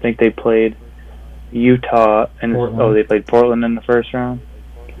round. I think they played Utah and they played Portland in the first round.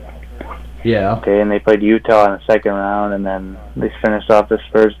 Yeah. Okay, and they played Utah in the second round, and then they finished off the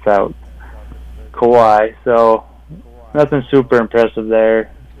Spurs without Kawhi. So nothing super impressive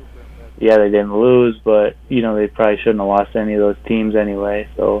there. Yeah, they didn't lose, but they probably shouldn't have lost any of those teams anyway.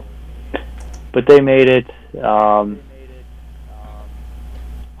 So, but they made it.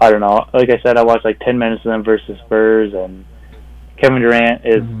 I don't know. Like I said, I watched like 10 minutes of them versus Spurs, and Kevin Durant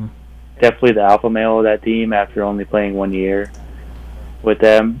is definitely the alpha male of that team after only playing 1 year with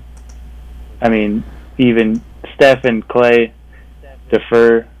them. I mean, even Steph and Clay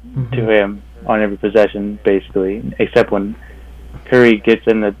defer to him on every possession, basically, except when Curry gets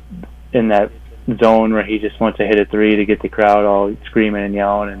in that zone where he just wants to hit a three to get the crowd all screaming and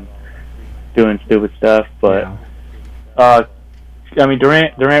yelling and doing stupid stuff. But I mean,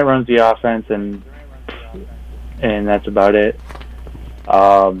 Durant runs the offense, and that's about it.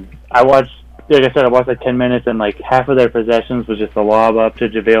 I watched like 10 minutes, and like half of their possessions was just a lob up to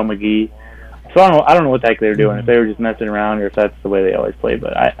JaVale McGee. So I don't know what the heck they were doing, if they were just messing around or if that's the way they always play.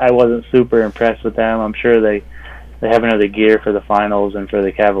 But I wasn't super impressed with them. I'm sure they have another gear for the finals and for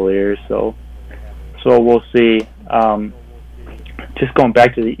the Cavaliers. So we'll see. Just going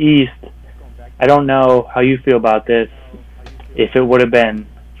back to the East, I don't know how you feel about this. If it would have been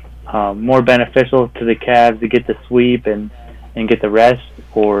more beneficial to the Cavs to get the sweep and get the rest,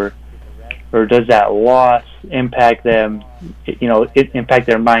 or does that loss impact them? Impact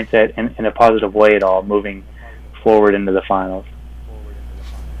their mindset in a positive way at all, moving forward into the finals?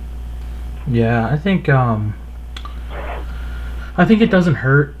 Yeah, I think it doesn't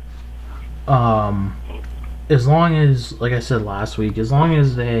hurt. As long as, like I said last week, as long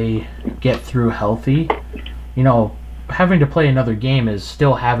as they get through healthy, having to play another game is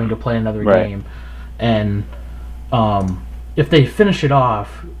still having to play another game. And if they finish it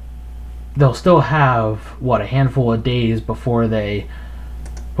off, they'll still have a handful of days before they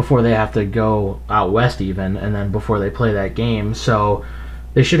have to go out west even, and then before they play that game. So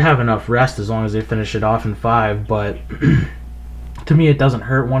they should have enough rest as long as they finish it off in 5. But to me, it doesn't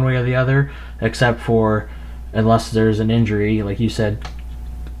hurt one way or the other, except for unless there's an injury. Like you said,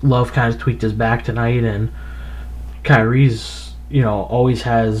 Love kind of tweaked his back tonight, and Kyrie's, you always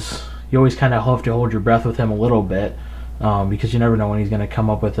kind of have to hold your breath with him a little bit, because you never know when he's going to come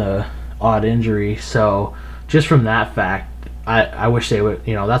up with a odd injury. So just from that fact, I wish they would,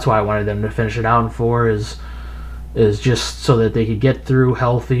 that's why I wanted them to finish it out in 4 is just so that they could get through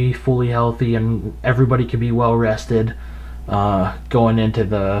fully healthy, and everybody could be well rested going into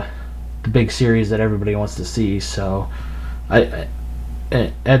the big series that everybody wants to see. So at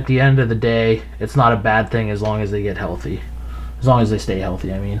the end of the day, it's not a bad thing as long as they get healthy. As long as they stay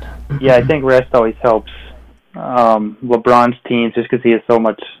healthy, I mean. Yeah, I think rest always helps LeBron's teams, just because he has so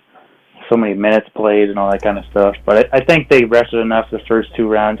many minutes played and all that kind of stuff. But I think they rested enough the first 2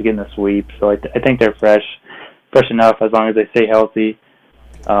 rounds to get in the sweep. So I think they're fresh enough as long as they stay healthy.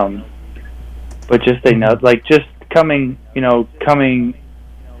 But just just coming into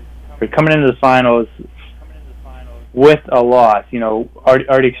the finals with a loss,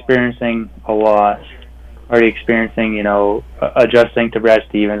 already experiencing a loss, adjusting to Brad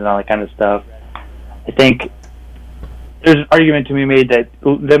Stevens and all that kind of stuff. I think there's an argument to be made that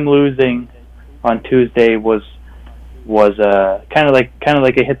them losing on Tuesday was kind of like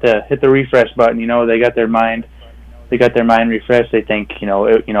a hit the refresh button. They got their mind refreshed. They think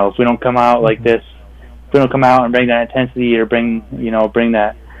if we don't come out like this, if we don't come out and bring that intensity or bring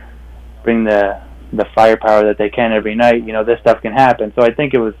the firepower that they can every night, this stuff can happen. So I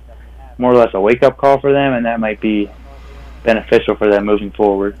think it was more or less a wake-up call for them, and that might be beneficial for them moving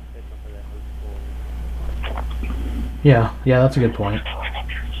forward. Yeah, that's a good point.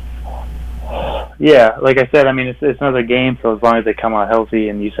 Yeah, like I said, I mean, it's another game, so as long as they come out healthy,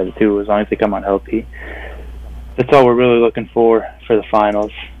 and you said it too, as long as they come out healthy, that's all we're really looking for the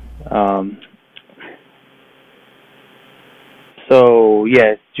finals. So,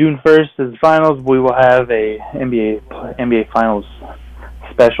 yes, June 1st is the finals. We will have a NBA Finals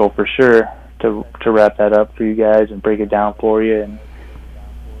special for sure to wrap that up for you guys and break it down for you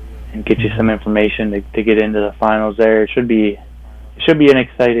and get you some information to get into the finals there. It should be an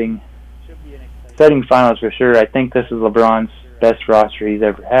exciting finals for sure. I think this is LeBron's best roster he's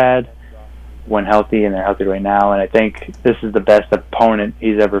ever had when healthy, and they're healthy right now. And I think this is the best opponent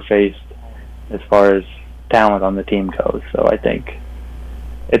he's ever faced as far as talent on the team goes. So I think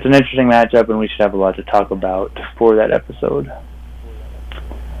it's an interesting matchup, and we should have a lot to talk about for that episode.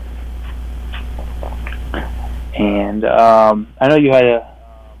 And I know you had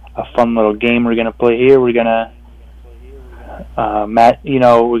a fun little game we're gonna play here. We're gonna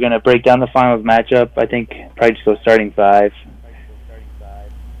we're gonna break down the finals matchup. I think probably just go starting 5.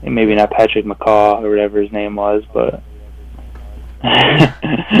 And maybe not Patrick McCaw or whatever his name was, but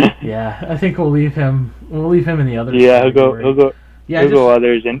yeah, I think we'll leave him. We'll leave him in the other. Yeah, he'll go. Yeah, he'll go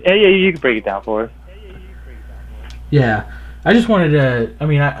others, and yeah, you can break it down for us. Yeah, I just wanted to. I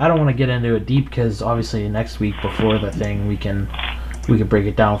mean, I don't want to get into it deep because obviously next week before the thing we can break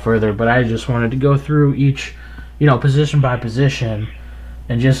it down further. But I just wanted to go through each, position by position,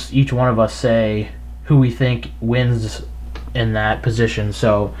 and just each one of us say who we think wins in that position.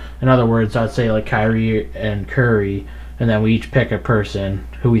 So, in other words, I'd say like Kyrie and Curry, and then we each pick a person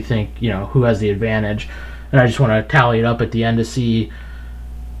who we think, who has the advantage. And I just want to tally it up at the end to see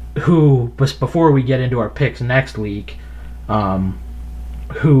who, before we get into our picks next week,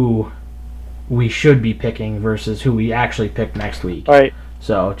 who we should be picking versus who we actually pick next week. All right.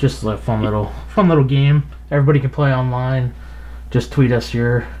 So, just a fun little game. Everybody can play online. Just tweet us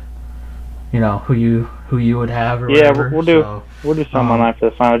your, who you would have or whatever. Yeah, we'll do some online for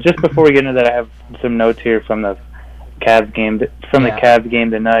the finals. Just before we get into that, I have some notes here from the Cavs game. The Cavs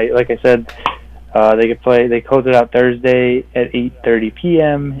game tonight. Like I said, they close it out Thursday at 8:30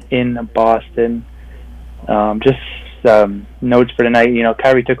 p.m. in Boston. Just notes for tonight.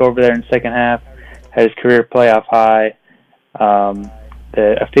 Kyrie took over there in the second half, had his career playoff high.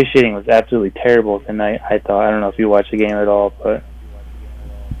 The officiating was absolutely terrible tonight, I thought. I don't know if you watched the game at all, but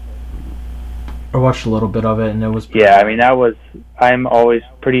I watched a little bit of it, and it was... Yeah, I mean, I'm always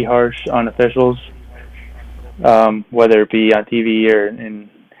pretty harsh on officials, whether it be on TV or in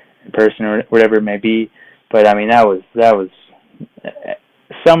person or whatever it may be. But, I mean, that was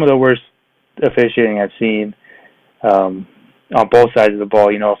some of the worst officiating I've seen on both sides of the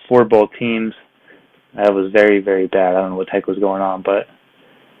ball. For both teams, that was very, very bad. I don't know what the heck was going on, but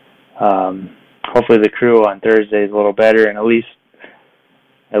hopefully the crew on Thursday is a little better, and at least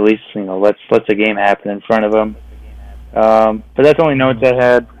let's a game happen in front of them. But that's the only notes I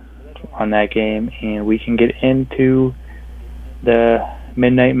had on that game, and we can get into the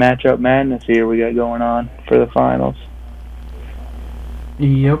midnight matchup madness here we got going on for the finals.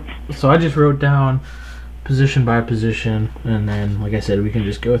 Yep. So I just wrote down position by position, and then, like I said, we can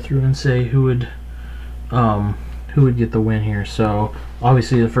just go through and say who would get the win here. So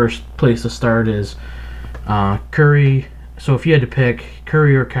obviously the first place to start is Curry. So if you had to pick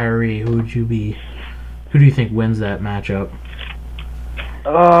Curry or Kyrie, who do you think wins that matchup?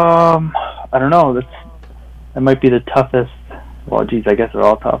 I don't know. That might be the toughest. Well, geez, I guess they're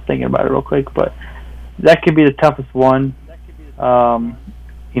all tough. Thinking about it real quick, but that could be the toughest one.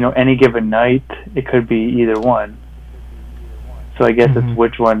 Any given night, it could be either one. So I guess it's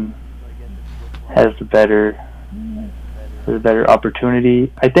which one has the better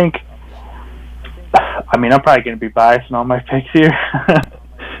opportunity. I think. I mean, I'm probably going to be biased in all my picks here.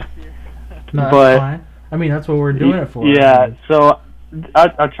 No, that's fine. I mean, that's what we're doing it for. Yeah, so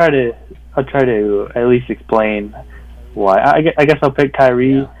I'll try to at least explain why. I guess I'll pick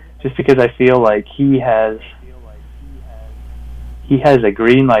Kyrie just because I feel like he has a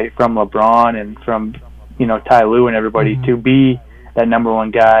green light from LeBron and from Ty Lue and everybody to be that number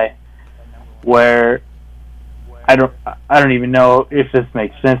one guy. Where I don't even know if this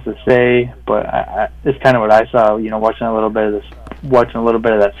makes sense to say, but it's kind of what I saw. Watching a little bit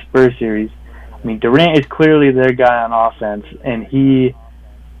of that Spurs series. I mean, Durant is clearly their guy on offense, and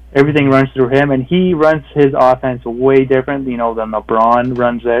everything runs through him, and he runs his offense way different, than LeBron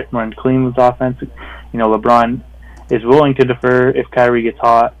runs Cleveland's offense. LeBron is willing to defer if Kyrie gets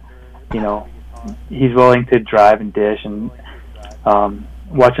hot. He's willing to drive and dish, and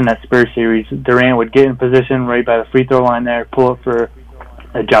watching that Spurs series, Durant would get in position right by the free throw line there, pull up for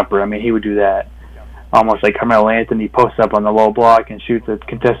a jumper. I mean, he would do that. Almost like Carmelo Anthony posts up on the low block and shoots a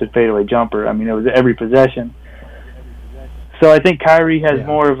contested fadeaway jumper. I mean, it was every possession. So I think Kyrie has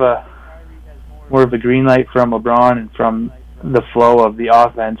more of a green light from LeBron and from the flow of the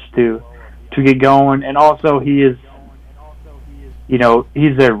offense to get going. And also he is,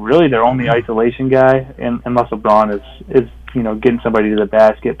 he's their only isolation guy, and unless LeBron is getting somebody to the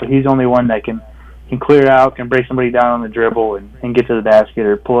basket, but he's the only one that can clear out, can break somebody down on the dribble and get to the basket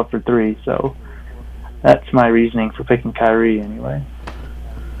or pull up for three. So that's my reasoning for picking Kyrie anyway.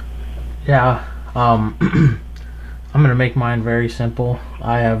 Yeah, I'm going to make mine very simple.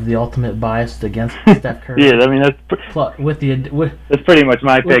 I have the ultimate bias against Steph Curry. Yeah, I mean, that's pretty much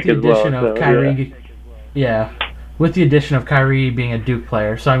my pick as well. With the addition of Kyrie, with the addition of Kyrie being a Duke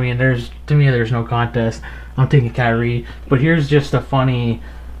player. So, I mean, there's no contest. I'm taking Kyrie. But here's just a way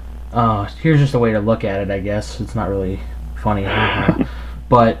to look at it, I guess. It's not really funny.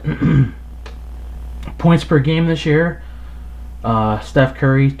 But points per game this year, Steph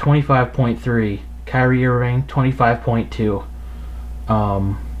Curry 25.3, Kyrie Irving 25.2.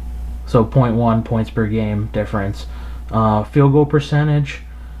 So 0.1 points per game difference. Field goal percentage,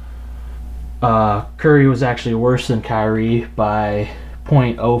 Curry was actually worse than Kyrie by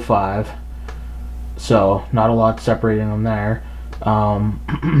 0.05. So not a lot separating them there.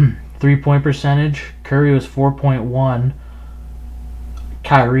 3-point percentage, Curry was 4.1,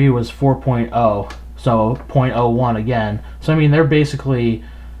 Kyrie was 4.0, so 0.01 again. So I mean they're basically,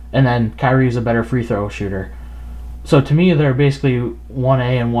 and then Kyrie's a better free throw shooter. So to me they're basically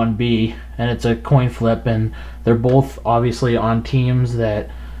 1A and 1B, and it's a coin flip, and they're both obviously on teams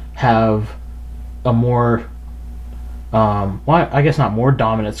that have a more, well, I guess not more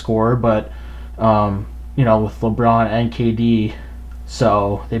dominant scorer, but with LeBron and KD.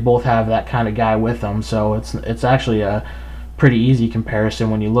 So they both have that kind of guy with them. So it's actually a pretty easy comparison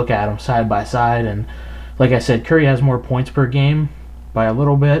when you look at them side by side. And like I said, Curry has more points per game by a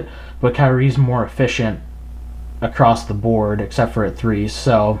little bit, but Kyrie's more efficient across the board except for at threes.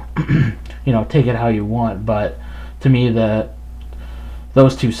 So take it how you want. But to me,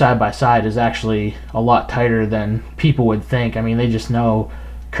 those two side by side is actually a lot tighter than people would think. I mean, they just know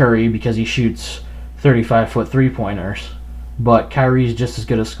Curry because he shoots 35-foot three-pointers. But Kyrie's just as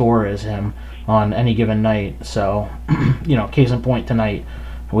good a scorer as him on any given night. So, case in point tonight,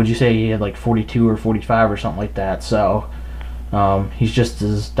 would you say he had like 42 or 45 or something like that? So, he's just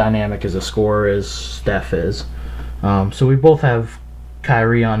as dynamic as a scorer as Steph is. So we both have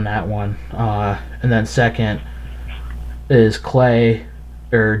Kyrie on that one. And then second is Clay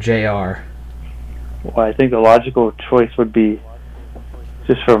or JR. Well, I think the logical choice would be,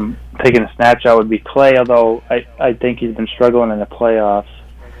 just from taking a snapshot, would be Clay, although I think he's been struggling in the playoffs,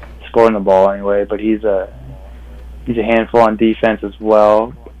 scoring the ball anyway, but he's a handful on defense as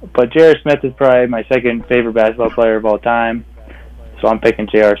well. But J.R. Smith is probably my second favorite basketball player of all time, so I'm picking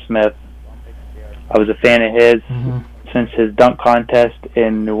J.R. Smith. I was a fan of his since his dunk contest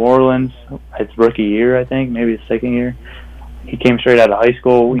in New Orleans, his rookie year, I think, maybe his second year. He came straight out of high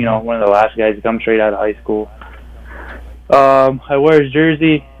school, one of the last guys to come straight out of high school. I wear his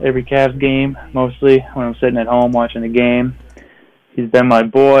jersey every Cavs game, mostly when I'm sitting at home watching the game. He's been my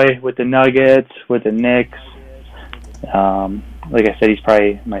boy with the Nuggets, with the Knicks. Like I said, he's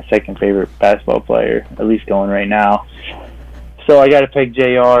probably my second favorite basketball player, at least going right now. So I got to pick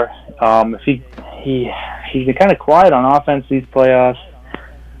JR. He's been kind of quiet on offense these playoffs,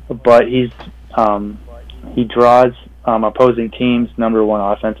 but he draws opposing teams' number one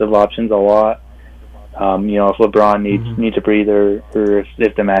offensive options a lot. If LeBron needs a breather, or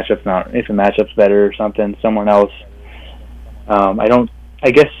if the matchup's better or something, someone else.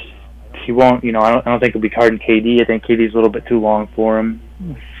 I guess he won't. I don't think it'll be guarding KD. I think KD's a little bit too long for him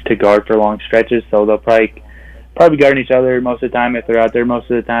to guard for long stretches. So they'll probably be guarding each other most of the time if they're out there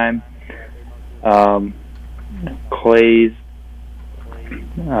most of the time. Clay's,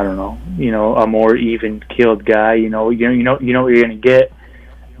 I don't know. A more even-keeled guy. You know what you're gonna get,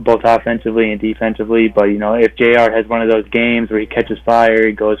 both offensively and defensively. But if JR has one of those games where he catches fire,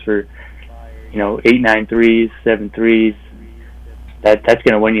 he goes for 8, 9 threes, 7 threes, that's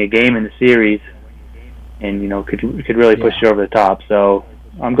going to win you a game in the series, and could really push you over the top. So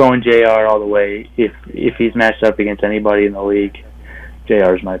I'm going JR all the way. If he's matched up against anybody in the league,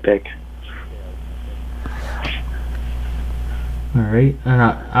 JR is my pick. All right, and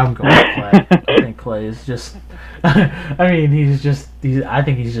I'm going with Clay. I think Clay is just. I think he's just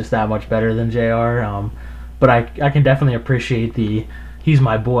that much better than JR. But I can definitely appreciate he's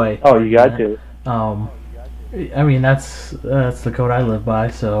my boy. Oh, you got to. That's the code I live by.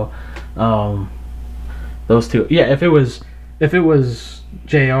 So, those two. Yeah, if it was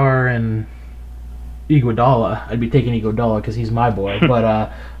JR and Iguodala, I'd be taking Iguodala because he's my boy.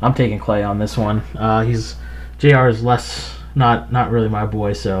 But I'm taking Clay on this one. JR is less. Not really my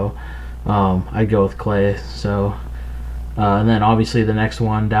boy, so I'd go with Clay. So, and then obviously the next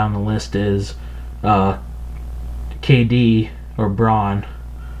one down the list is KD or Braun.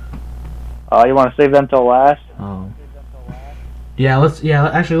 You want to save them till last? Let's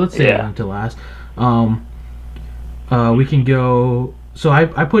save them till last. We can go. So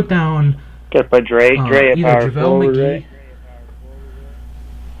I put down. Gotta put Dre at either power JaVale forward, McGee. right?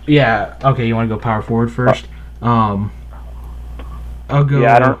 Yeah. Okay. You want to go power forward first? I'll go.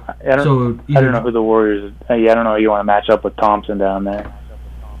 Yeah, I don't know who the Warriors. I don't know. You want to match up with Thompson down there?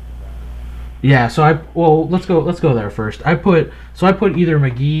 Yeah. Let's go there first. I put either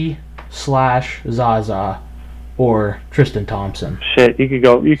McGee / Zaza or Tristan Thompson. Shit, you could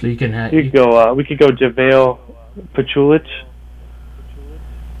go. We could go JaVale Pachulich.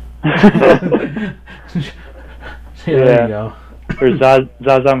 There you go. Or Zaza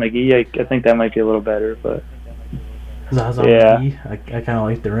McGee, I think that might be a little better, but Zaza McGee, I kind of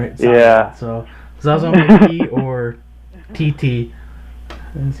like the right sound. Yeah. So Zaza McGee or TT,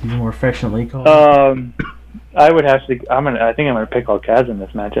 as he's more affectionately called. I would have to. I think I'm gonna pick all Cavs in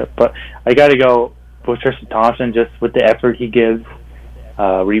this matchup, but I got to go with Tristan Thompson just with the effort he gives,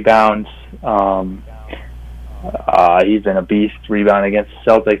 rebounds. He's been a beast rebounding against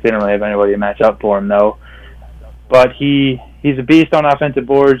the Celtics. They don't really have anybody to match up for him though. But he's a beast on offensive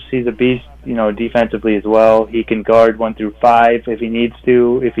boards. He's a beast, defensively as well. He can guard 1 through 5 if he needs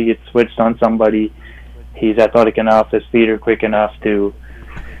to. If he gets switched on somebody, he's athletic enough. His feet are quick enough to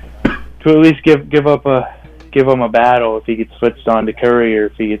at least give him a battle if he gets switched on to Curry or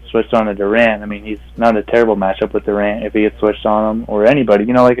if he gets switched on to Durant. I mean, he's not a terrible matchup with Durant if he gets switched on him or anybody.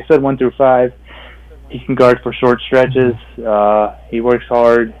 Like I said, 1 through 5, he can guard for short stretches. He works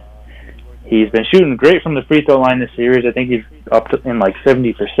hard. He's been shooting great from the free throw line this series. I think he's up in like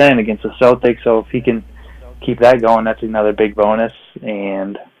 70% against the Celtics. So if he can keep that going, that's another big bonus.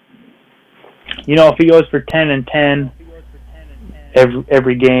 And if he goes for 10 and 10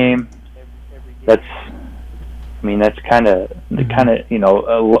 every game, that's kind of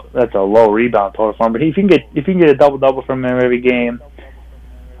that's a low rebound total for him. But if you can get a double from him every game,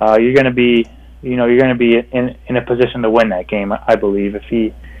 you're going to be in a position to win that game. I believe if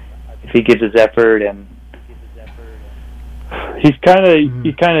he gives his effort, and he's the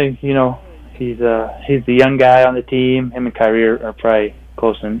young guy on the team. Him and Kyrie are probably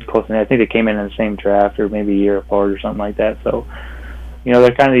close in. I think they came in the same draft or maybe a year apart or something like that. So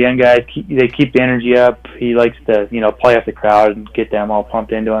they're kind of the young guys. They keep the energy up. He likes to play off the crowd and get them all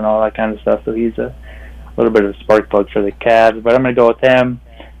pumped into and all that kind of stuff. So he's a little bit of a spark plug for the Cavs. But I'm going to go with him.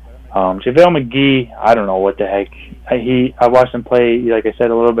 JaVale McGee, I don't know what the heck. I watched him play, like I said,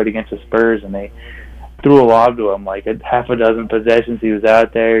 a little bit against the Spurs, and they threw a lob to him, like half a dozen possessions. He was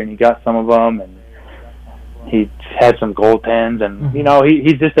out there, and he got some of them, and he had some goaltends, and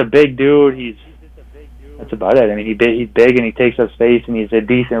he's just a big dude. That's about it. I mean, he's big and he takes up space, and he's a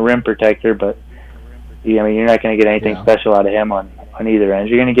decent rim protector. But you're not going to get anything special out of him on either end.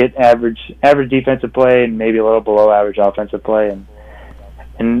 You're going to get average defensive play and maybe a little below average offensive play, and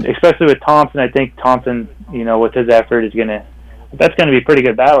especially with Thompson, I think Thompson, with his effort, that's going to be a pretty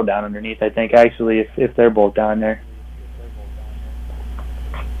good battle down underneath, I think, actually, if they're both down there.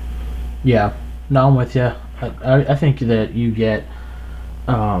 Yeah, no, I'm with you. I think that you get,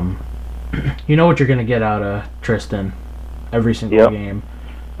 you know what you're going to get out of Tristan every single game.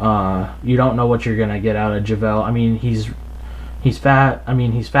 You don't know what you're going to get out of JaVale. I mean, he's fat. I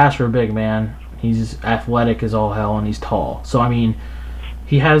mean, he's fast for a big man. He's athletic as all hell, and he's tall. So, I mean,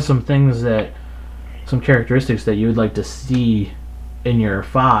 he has some characteristics that you would like to see in your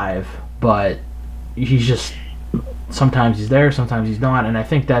 5, but he's just, sometimes he's there, sometimes he's not, and I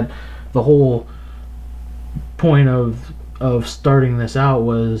think that the whole point of starting this out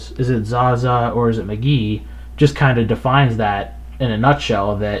was, is it Zaza or is it McGee, just kind of defines that in a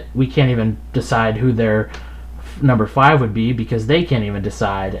nutshell, that we can't even decide who their number 5 would be because they can't even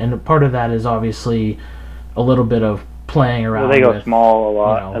decide, and part of that is obviously a little bit of playing around. Well, they go small a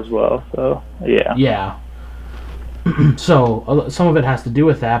lot as well, so yeah. Yeah. So some of it has to do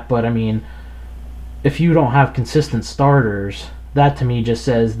with that, but I mean, if you don't have consistent starters, that to me just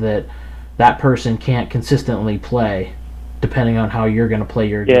says that person can't consistently play, depending on how you're going to play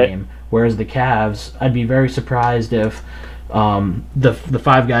your game. Whereas the Cavs, I'd be very surprised if the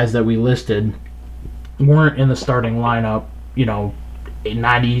 5 guys that we listed weren't in the starting lineup,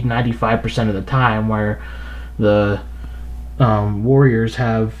 90-95% of the time, where the Warriors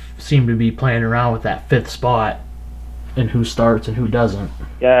seem to be playing around with that 5th spot and who starts and who doesn't.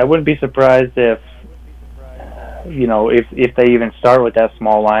 Yeah, I wouldn't be surprised if they even start with that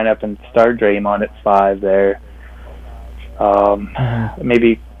small lineup and start Draymond at 5 there.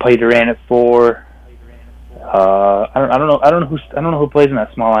 Maybe play Durant at 4. I don't know who plays in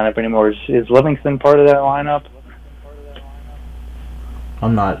that small lineup anymore. Is Livingston part of that lineup?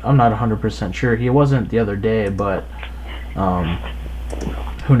 I'm not 100% sure. He wasn't the other day, but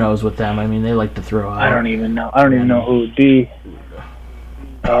who knows with them? I mean, they like to throw out. I don't even know who it would be.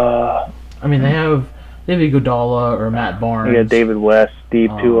 I mean, they have Iguodala or Matt Barnes. Yeah, David West,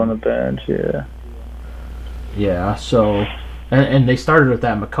 deep too on the bench. Yeah. Yeah. So, and they started with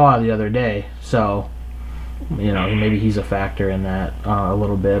that McCaw the other day. So, maybe he's a factor in that a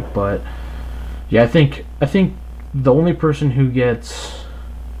little bit. But yeah, I think the only person who gets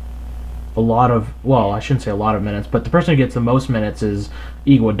I shouldn't say a lot of minutes, but the person who gets the most minutes is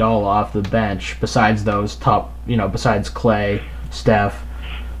Iguodala off the bench, besides those top, besides Clay, Steph,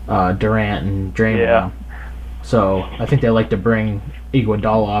 Durant and Draymond. Yeah. So I think they like to bring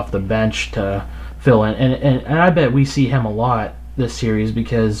Iguodala off the bench to fill in, and I bet we see him a lot this series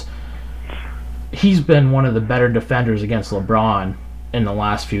because he's been one of the better defenders against LeBron in the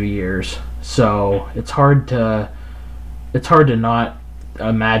last few years. So it's hard to not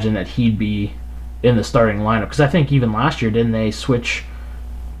imagine that he'd be in the starting lineup, because I think even last year didn't they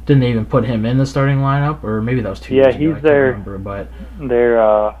even put him in the starting lineup, or maybe that was 2 years ago. Yeah, he's there. But they're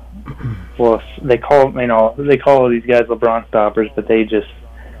well, they call these guys LeBron stoppers, but they just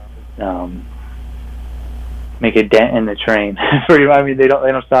make a dent in the train. I mean, they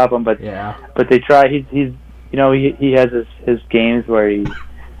don't stop him, but they try. He has his games where he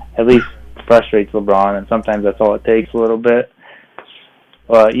at least frustrates LeBron, and sometimes that's all it takes, a little bit.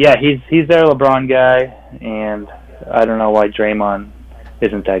 Yeah, he's their LeBron guy, and I don't know why Draymond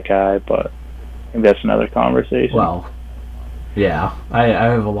isn't that guy, but I think that's another conversation. Well, yeah, I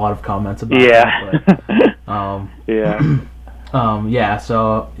have a lot of comments about that. But,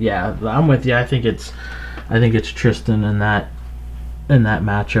 so I'm with you. I think it's Tristan in that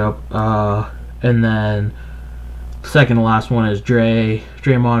matchup. And then second to last one is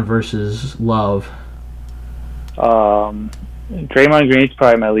Draymond versus Love. Draymond Green's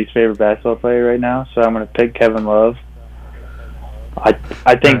probably my least favorite basketball player right now, so I'm going to pick Kevin Love. I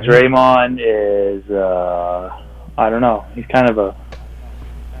think Draymond is I don't know. He's kind of a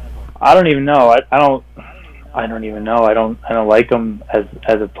I don't even know. I don't even know. I don't like him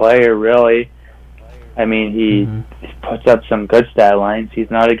as a player, really. I mean, he puts up some good stat lines. He's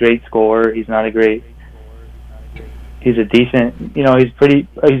not a great scorer. He's a decent, he's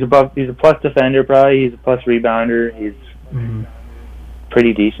a plus defender probably. He's a plus rebounder. He's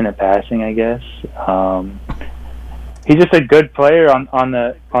pretty decent at passing, I guess. He's just a good player on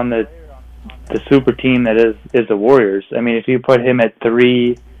the super team that is the Warriors. I mean, if you put him at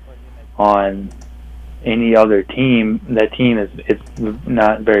 3 on any other team, that team is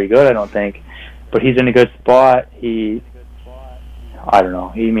not very good, I don't think. But he's in a good spot. I don't know.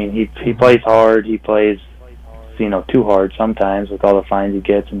 He plays hard. He plays, too hard sometimes with all the fines he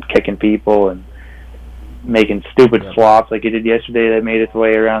gets and kicking people and making stupid flops like he did yesterday that made its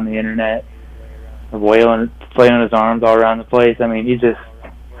way around the internet, flailing his arms all around the place. I mean, he's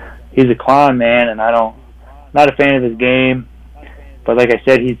a clown, man, and not a fan of his game. But like I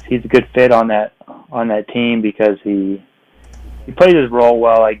said, he's a good fit on that team because he plays his role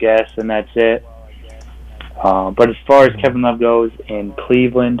well, I guess, and that's it. But as far as Kevin Love goes in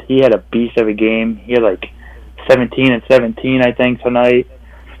Cleveland, he had a beast of a game. He had like 17 and 17, I think, tonight.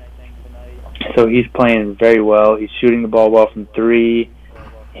 So he's playing very well. He's shooting the ball well from 3.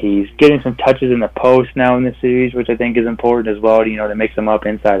 He's getting some touches in the post now in this series, which I think is important as well, to mix them up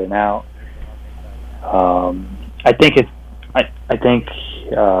inside and out. I think he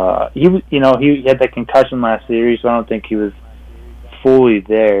had that concussion last series, so I don't think he was fully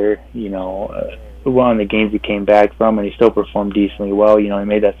there, one of the games he came back from, and he still performed decently well. He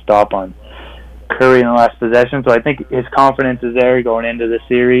made that stop on Curry in the last possession, so I think his confidence is there going into the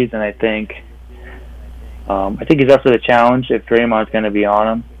series, and I think he's up for the challenge if Draymond's going to be on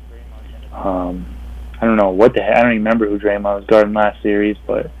him. I don't know I don't even remember who Draymond was guarding last series,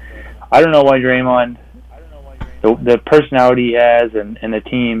 but I don't know why Draymond, the personality he has and the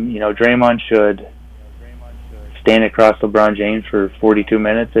team, Draymond should stand across LeBron James for 42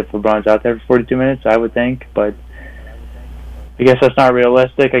 minutes if LeBron's out there for 42 minutes, I would think, but I guess that's not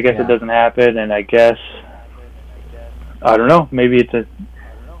realistic. I guess it doesn't happen, and I guess I don't know. Maybe it's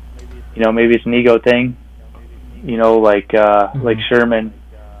maybe it's an ego thing. Like Sherman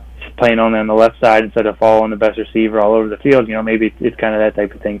playing only on the left side instead of following the best receiver all over the field. Maybe it's kind of that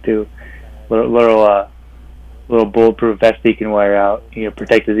type of thing too. Little bulletproof vest he can wear out.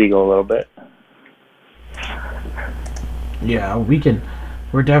 Protect his ego a little bit. Yeah,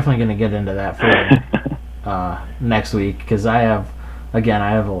 we're definitely going to get into that for next week, because I have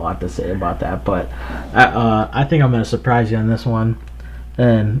a lot to say about that, but I think I'm going to surprise you on this one,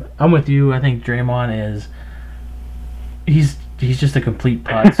 and I'm with you. I think Draymond he's just a complete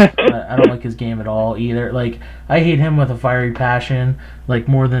putz. I don't like his game at all either. Like, I hate him with a fiery passion, like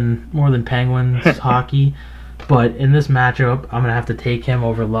more than Penguins hockey, but in this matchup, I'm going to have to take him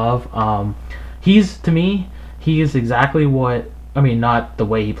over Love. To me, he is exactly not the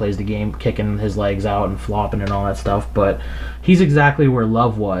way he plays the game, kicking his legs out and flopping and all that stuff, but he's exactly where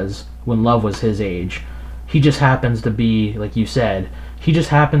Love was when Love was his age. He just happens to be, like you said,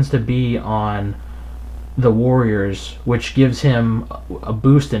 on the Warriors, which gives him a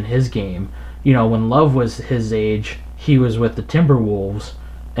boost in his game. When Love was his age, he was with the Timberwolves,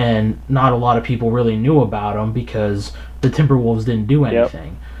 and not a lot of people really knew about him because the Timberwolves didn't do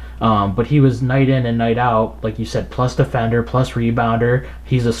anything. But he was night in and night out, like you said, plus defender, plus rebounder.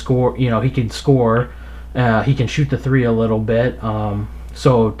 He's a score. He can score. He can shoot the three a little bit.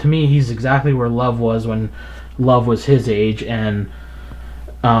 So to me, he's exactly where Love was when Love was his age, and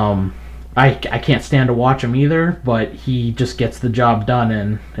I can't stand to watch him either. But he just gets the job done,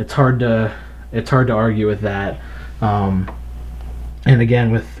 and it's hard to argue with that. And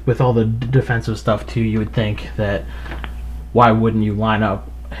again, with all the defensive stuff too, you would think that why wouldn't you line up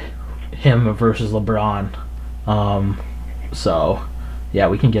him versus LeBron? So yeah,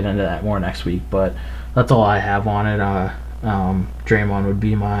 we can get into that more next week, but that's all I have on it. Draymond would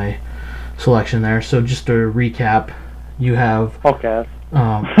be my selection there. So just to recap, you have all Cavs.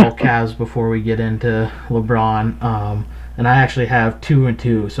 All Cavs before we get into LeBron. And I actually have 2 and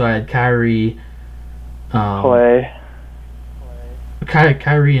 2. So I had Kyrie, Kyrie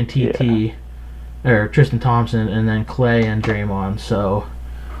and TT, or Tristan Thompson, and then Clay and Draymond. So,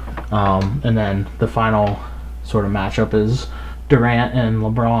 and then the final sort of matchup is Durant and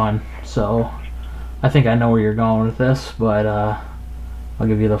LeBron. So, I think I know where you're going with this, but I'll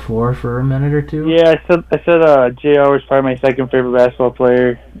give you the floor for a minute or two. Yeah, I said JR was probably my second favorite basketball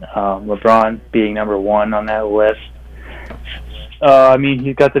player. LeBron being number 1 on that list. I mean,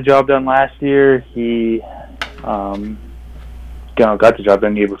 he got the job done last year. He got the job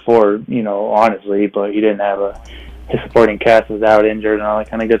done the year before, honestly, but he didn't have his supporting cast was out injured and all that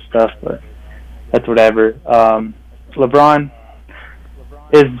kind of good stuff, but that's whatever. LeBron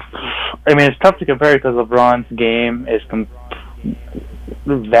is, it's tough to compare because LeBron's game is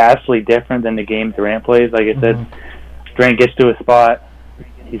vastly different than the game Durant plays. Like I said, Durant gets to a spot,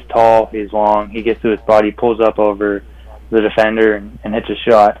 he's tall, he's long, he gets to his spot, he pulls up over the defender and hits a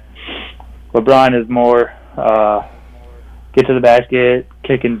shot. LeBron is more get to the basket,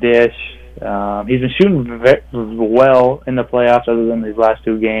 kick and dish. He's been shooting well in the playoffs, other than these last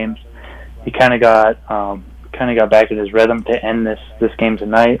 2 games. He kind of got back in his rhythm to end this game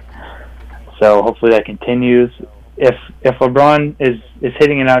tonight. So hopefully that continues. If LeBron is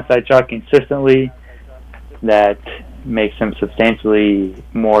hitting an outside shot consistently, that makes him substantially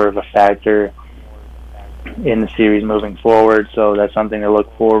more of a factor in the series moving forward. So that's something to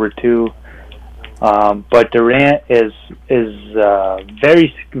look forward to. But Durant is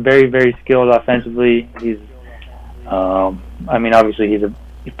very, very, very skilled offensively. He's, obviously he's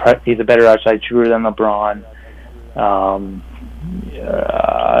a better outside shooter than LeBron.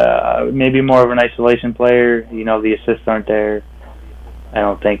 Maybe more of an isolation player. The assists aren't there, I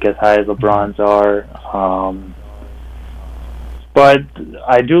don't think, as high as LeBron's are. But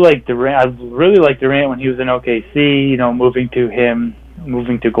I do like Durant. I really liked Durant when he was in OKC.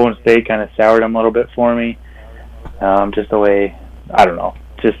 Moving to Golden State kind of soured him a little bit for me. Just the way, I don't know,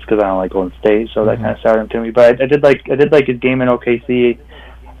 just because I don't like Golden State, so that kind of soured him to me. But I did like his game in OKC.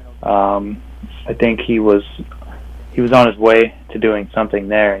 I think he was on his way to doing something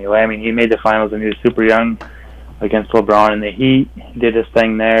there. Anyway, he made the finals when he was super young against LeBron in the Heat. He did his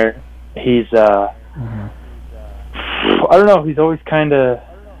thing there. He's I don't know. He's always kind of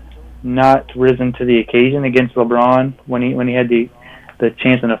not risen to the occasion against LeBron when he had the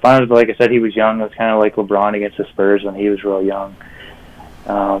chance in the finals. But like I said, he was young. It was kind of like LeBron against the Spurs when he was real young.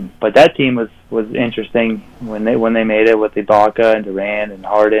 But that team was interesting when they made it with Ibaka and Durant and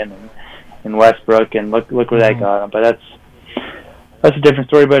Harden and Westbrook, and look where that got him. But that's a different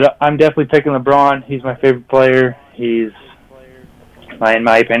story. But I'm definitely picking LeBron. He's my favorite player. He's, in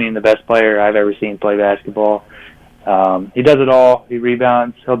my opinion, the best player I've ever seen play basketball. He does it all. He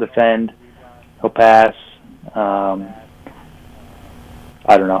rebounds. He'll defend. He'll pass.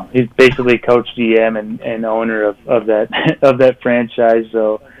 I don't know. He's basically coach, GM, and owner of that of that franchise.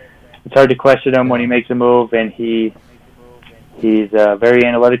 So it's hard to question him when he makes a move. And he's very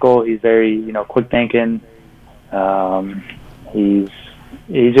analytical. He's very quick thinking. He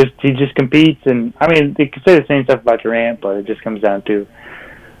just competes. And they could say the same stuff about Durant, but it just comes down to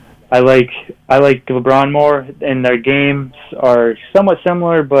I like LeBron more, and their games are somewhat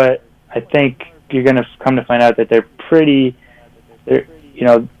similar, but I think you're going to come to find out that they're the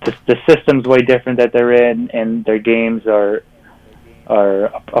system's way different that they're in, and their games are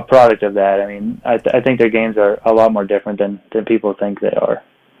a product of that. I think their games are a lot more different than people think they are,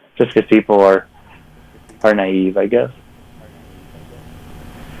 just because people are naive, I guess.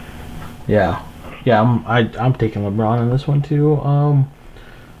 Yeah, I'm taking LeBron in this one too.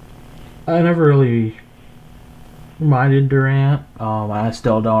 I never really minded Durant. I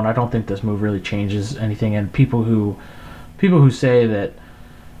still don't. I don't think this move really changes anything. And people who say that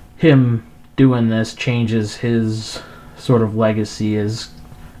him doing this changes his sort of legacy and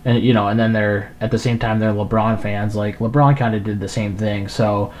then they're at the same time they're LeBron fans. Like LeBron kind of did the same thing.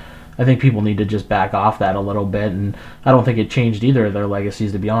 So I think people need to just back off that a little bit, and I don't think it changed either of their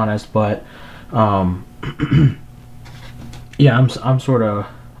legacies, to be honest. But yeah, I'm sort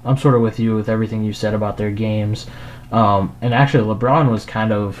of with you with everything you said about their games. And actually, LeBron was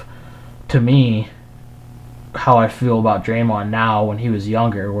kind of, to me, how I feel about Draymond now when he was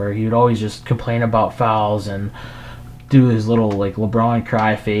younger, where he would always just complain about fouls and do his little like LeBron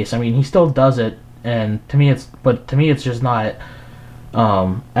cry face. I mean, he still does it, and to me it's just not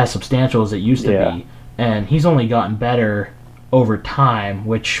as substantial as it used to be. And he's only gotten better over time,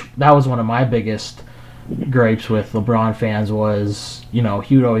 which that was one of my biggest gripes with LeBron fans was, he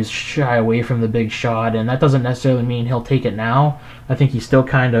would always shy away from the big shot, and that doesn't necessarily mean he'll take it now. I think he still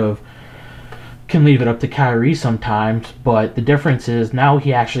kind of can leave it up to Kyrie sometimes, but the difference is now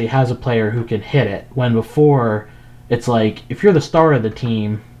he actually has a player who can hit it, when before it's like, if you're the star of the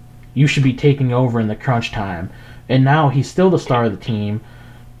team, you should be taking over in the crunch time. And now he's still the star of the team,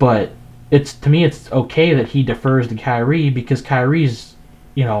 but to me it's okay that he defers to Kyrie, because Kyrie's,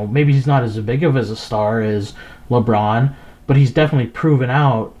 maybe he's not as big of a star as LeBron, but he's definitely proven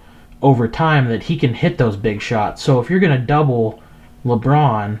out over time that he can hit those big shots. So if you're going to double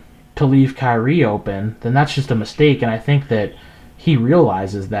LeBron to leave Kyrie open, then that's just a mistake, and I think that he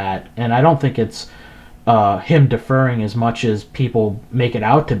realizes that, and I don't think it's him deferring as much as people make it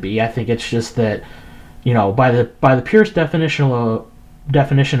out to be. I think it's just that, by the purest definition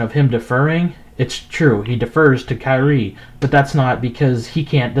of him deferring, it's true. He defers to Kyrie, but that's not because he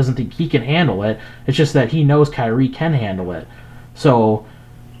doesn't think he can handle it. It's just that he knows Kyrie can handle it. So,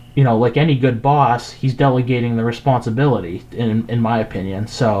 like any good boss, he's delegating the responsibility, in my opinion.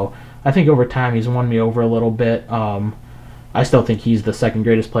 So I think over time he's won me over a little bit. I still think he's the second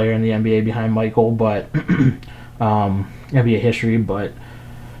greatest player in the NBA behind Michael, but NBA history. But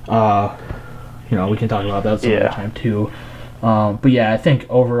we can talk about that some other time too. But yeah, I think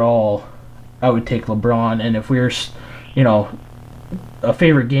overall I would take LeBron. And if we're, a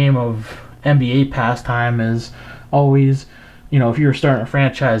favorite game of NBA pastime is always, if you were starting a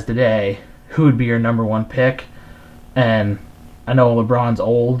franchise today, who would be your number one pick? And I know LeBron's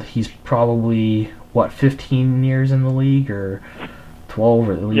old. He's probably, 15 years in the league, or 12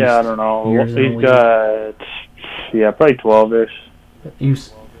 or at least? Yeah, I don't know. He's got, probably 12-ish. He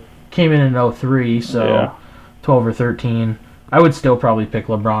came in 03, so 12 or 13. I would still probably pick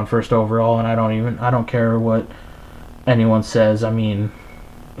LeBron first overall, and I don't care what anyone says. I mean,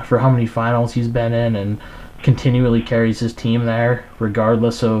 for how many finals he's been in and continually carries his team there,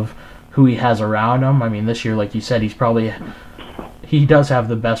 regardless of who he has around him. I mean, this year, like you said, he does have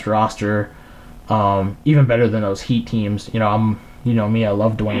the best roster, even better than those Heat teams. Me, I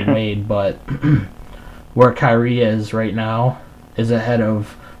love Dwayne Wade, but where Kyrie is right now is ahead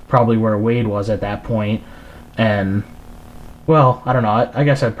of probably where Wade was at that point. And, well, I don't know. I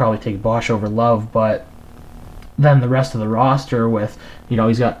guess I'd probably take Bosh over Love, but then the rest of the roster with,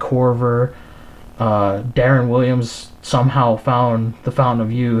 he's got Korver, Darren Williams somehow found the fountain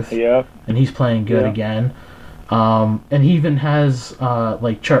of youth, and he's playing good again. And he even has,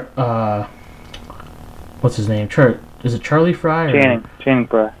 what's his name? Is it Charlie Fry? Channing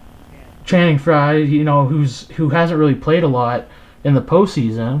Frye. Channing Frye, who hasn't really played a lot in the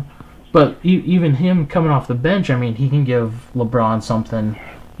postseason, but even him coming off the bench, I mean, he can give LeBron something,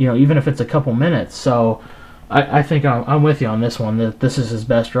 even if it's a couple minutes. So I think I'm with you on this one, that this is his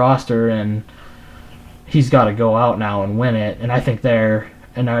best roster, and he's got to go out now and win it. And I think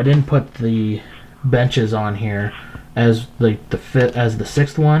and I didn't put the benches on here as the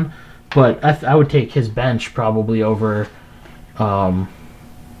sixth one, but I would take his bench probably over Golden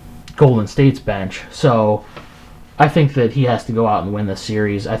State's bench. So I think that he has to go out and win this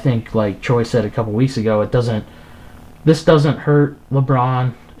series. I think, like Troy said a couple weeks ago, this doesn't hurt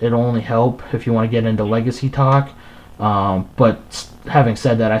LeBron. It'll only help if you want to get into legacy talk. But having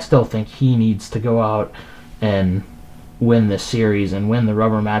said that, I still think he needs to go out and win this series and win the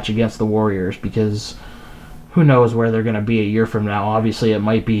rubber match against the Warriors, because who knows where they're going to be a year from now. Obviously, it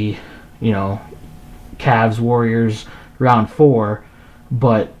might be, Cavs, Warriors, round 4,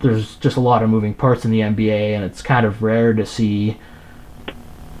 but there's just a lot of moving parts in the NBA, and it's kind of rare to see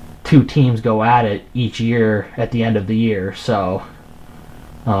two teams go at it each year at the end of the year. So,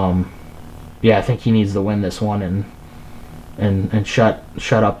 I think he needs to win this one and shut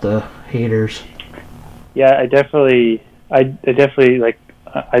up the haters. Yeah, I definitely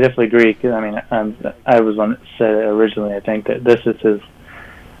agree. 'Cause, I mean, I was one that said it originally. I think that this is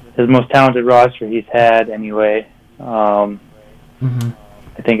his most talented roster he's had anyway. I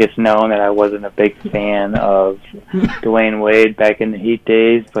think it's known that I wasn't a big fan of Dwayne Wade back in the Heat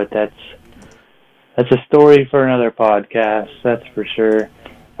days, but that's a story for another podcast. That's for sure.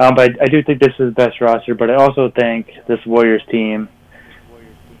 But I do think this is the best roster. But I also think this Warriors team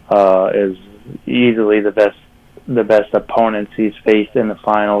is easily the best opponents he's faced in the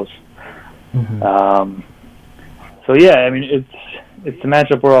finals. Mm-hmm. So yeah, I mean it's the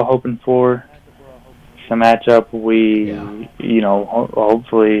matchup we're all hoping for. It's a matchup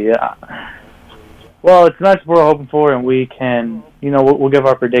hopefully. Well, it's a matchup we're all hoping for, and we can, we'll give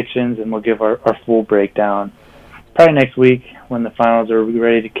our predictions and we'll give our full breakdown probably next week when the finals are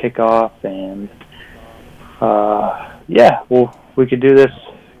ready to kick off. And we could do this,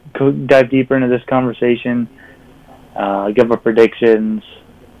 dive deeper into this conversation, give our predictions.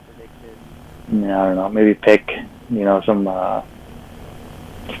 I don't know, maybe pick, some,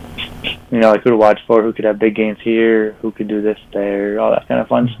 like who to watch for, who could have big games here, who could do this there, all that kind of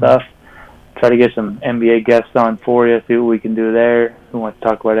fun stuff. Try to get some NBA guests on for you, see what we can do there. Who wants to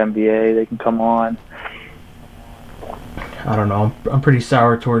talk about NBA, they can come on. I don't know. I'm pretty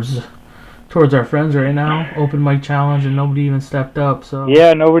sour towards our friends right now. Open mic challenge and nobody even stepped up. So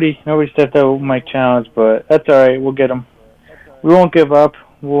yeah, nobody stepped up open mic challenge, but that's all right. We'll get them. We won't give up.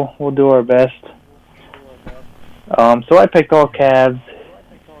 We'll do our best. So I picked all Cavs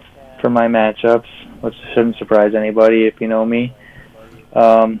for my matchups, which shouldn't surprise anybody if you know me.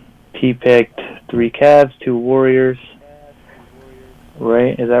 He picked 3 Cavs, 2 Warriors.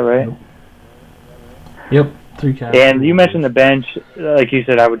 Right? Is that right? Yep, 3 Cavs. And you mentioned the bench. Like you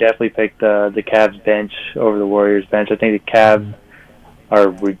said, I would definitely pick the Cavs bench over the Warriors bench. I think the Cavs are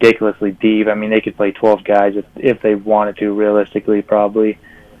ridiculously deep. I mean, they could play 12 guys if they wanted to, realistically, probably.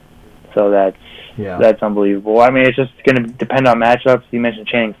 So that's unbelievable. I mean, it's just going to depend on matchups. You mentioned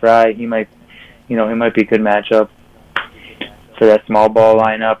Channing Frye. He might be a good matchup for that small ball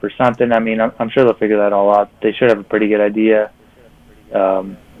lineup or something. I mean, I'm sure they'll figure that all out. They should have a pretty good idea.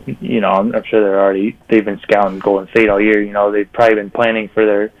 I'm sure they've been scouting Golden State all year. They've probably been planning for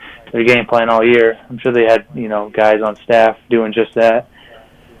their game plan all year. I'm sure they had, guys on staff doing just that.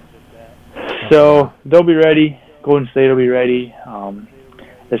 So they'll be ready. Golden State will be ready.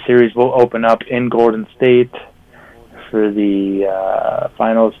 The series will open up in Golden State for the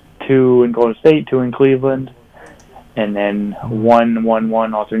finals. 2 in Golden State, 2 in Cleveland. And then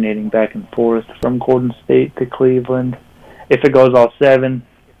 1-1-1 alternating back and forth from Golden State to Cleveland. If it goes all 7,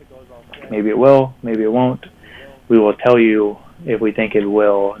 maybe it will, maybe it won't. We will tell you if we think it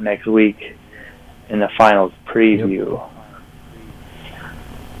will next week in the finals preview. Yep.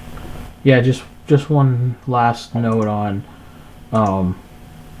 Yeah, just one last note on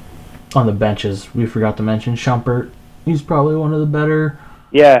the benches. We forgot to mention Shumpert. He's probably one of the better.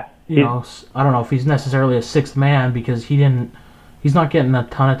 Yeah. I don't know if he's necessarily a 6th man because he's not getting a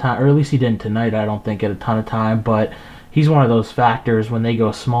ton of time, or at least he didn't tonight, I don't think, get a ton of time, but he's one of those factors when they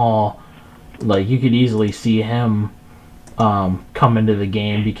go small, like you could easily see him come into the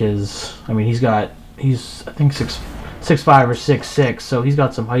game because, I mean, he's I think 6'5" or 6'6", so he's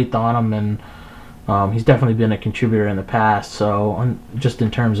got some height on him, and he's definitely been a contributor in the past, so just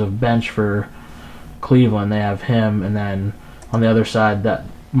in terms of bench for Cleveland, they have him, and then on the other side, that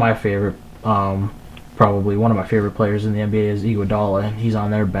my favorite, probably one of my favorite players in the NBA is Iguodala, and he's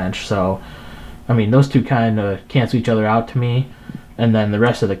on their bench. So, I mean, those two kind of cancel each other out to me. And then the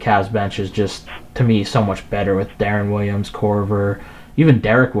rest of the Cavs bench is just, to me, so much better with Darren Williams, Korver. Even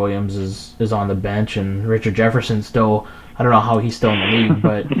Derek Williams is on the bench, and Richard Jefferson still, I don't know how he's still in the league,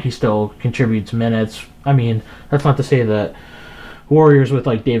 but he still contributes minutes. I mean, that's not to say that Warriors with,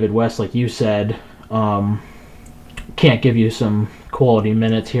 like, David West, like you said, can't give you some quality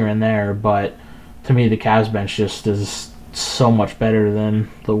minutes here and there, but to me the Cavs bench just is so much better than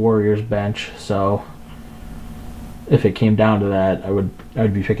the Warriors bench. So if it came down to that,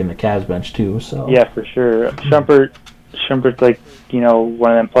 I'd be picking the Cavs bench too. So yeah, for sure. Shumpert's like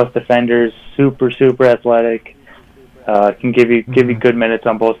one of them plus defenders, super athletic. Can give you good minutes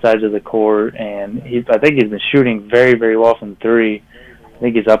on both sides of the court, and I think he's been shooting very, very well from 3. I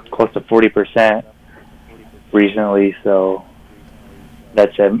think he's up close to 40% recently, so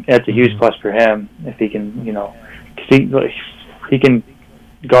that's a huge plus for him if he can, he can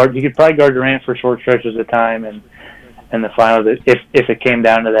guard. He could probably guard Durant for short stretches of time, and in the finals, if it came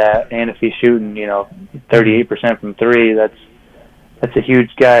down to that, and if he's shooting 38% from 3, that's a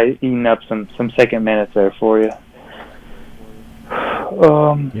huge guy eating up some second minutes there for you.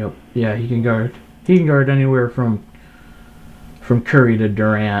 Yep. Yeah, he can guard anywhere from Curry to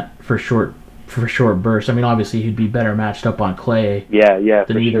Durant for short bursts. I mean, obviously he'd be better matched up on Clay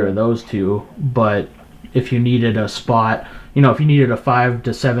than either of those two. But if you needed a spot, if you needed a 5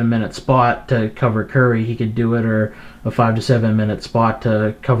 to 7 minute spot to cover Curry, he could do it, or a 5 to 7 minute spot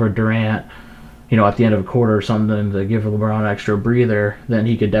to cover Durant. at the end of a quarter or something to give LeBron an extra breather, then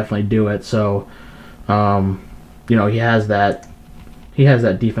he could definitely do it. So, he has that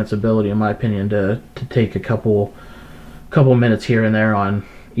defense ability, in my opinion, to take a couple minutes here and there on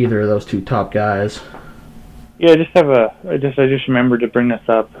either of those two top guys. Yeah, I just remembered to bring this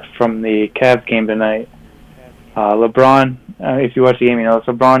up from the Cavs game tonight. LeBron, if you watch the game,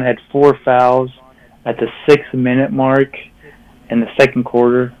 LeBron had 4 fouls at the 6-minute mark in the second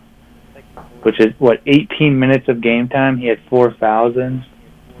quarter, which is 18 minutes of game time. He had 4 fouls in.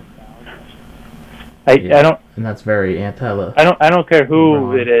 I don't. And that's very anti. I don't care who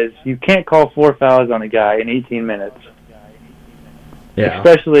LeBron. It is. You can't call 4 fouls on a guy in 18 minutes. Yeah.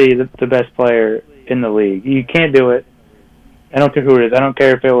 Especially the best player in the league. You can't do it. I don't care who it is. I don't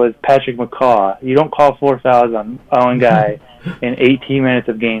care if it was Patrick McCaw. You don't call 4 fouls on one guy in 18 minutes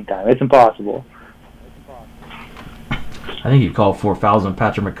of game time. It's impossible. I think you call 4 fouls on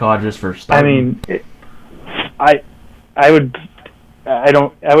Patrick McCaw just for starting. I would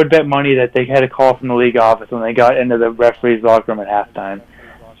bet money that they had a call from the league office when they got into the referee's locker room at halftime.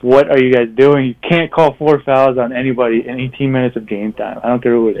 What are you guys doing? You can't call 4 fouls on anybody in 18 minutes of game time. I don't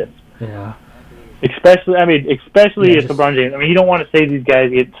care who it is. Yeah. Especially if LeBron James. You don't want to say these guys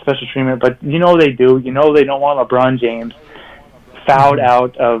get special treatment, but they do. They don't want LeBron James fouled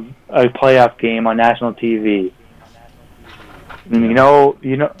out of a playoff game on national TV. And like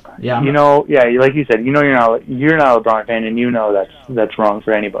you said, you're not a LeBron fan, and that's wrong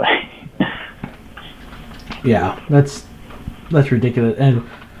for anybody. Yeah, that's ridiculous,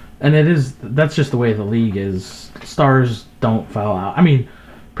 and that's just the way the league is. Stars don't foul out.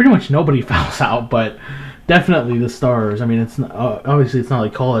 Pretty much nobody fouls out, but definitely the stars. It's obviously it's not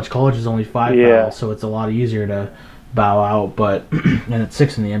like college. College is only 5 fouls, so it's a lot easier to bow out. But and it's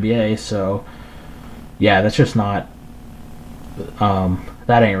 6 in the NBA, so yeah, that's just not.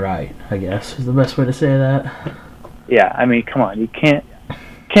 That ain't right, I guess, is the best way to say that. Yeah, come on, you can't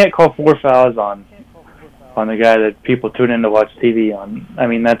call 4 fouls on the guy that people tune in to watch TV on.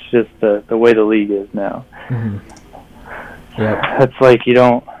 That's just the way the league is now. Mm-hmm. Yeah, it's like you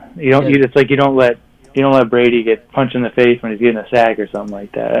don't let Brady get punched in the face when he's getting a sack or something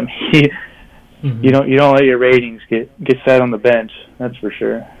like that. You don't let your ratings get set on the bench. That's for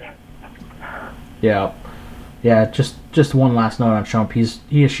sure. Yeah. Yeah, just one last note on Trump. He is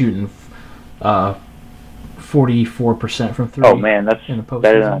shooting 44% from 3. Oh man, that's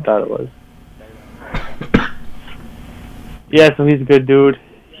better than I thought it was. Yeah, so he's a good dude.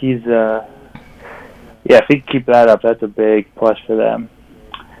 He's if he can keep that up, that's a big plus for them.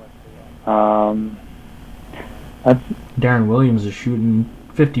 Darren Williams is shooting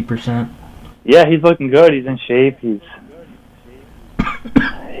 50%. Yeah, he's looking good. He's in shape.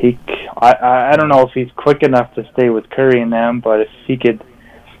 I don't know if he's quick enough to stay with Curry and them, but if he could,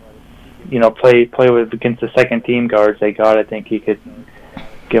 play against the second team guards they got, I think he could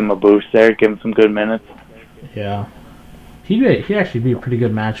give him a boost there, give him some good minutes. Yeah. He'd actually be a pretty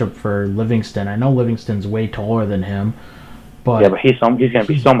good matchup for Livingston. I know Livingston's way taller than him, but he's going to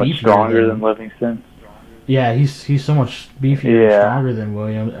be so much stronger than Livingston. Yeah, he's so much beefier and stronger than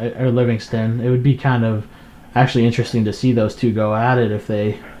Williams or Livingston. It would be kind of actually interesting to see those two go at it if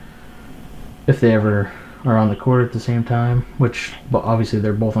they ever are on the court at the same time. Which, obviously,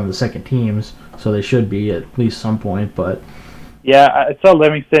 they're both on the second teams, so they should be at least some point. But yeah, I saw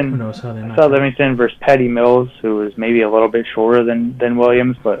Livingston. Who knows how they I saw Livingston versus Patty Mills, who was maybe a little bit shorter than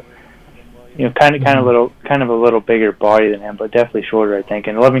Williams, but kind of a little bigger body than him, but definitely shorter, I think.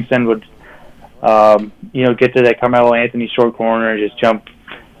 And Livingston would, get to that Carmelo Anthony short corner and just jump.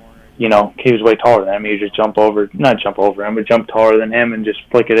 He was way taller than him. He would just jump taller than him and just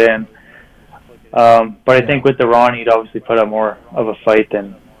flick it in. But I think with the Ron, he'd obviously put up more of a fight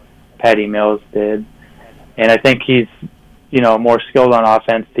than Patty Mills did, and I think he's more skilled on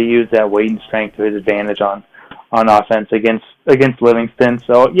offense to use that weight and strength to his advantage on offense against Livingston.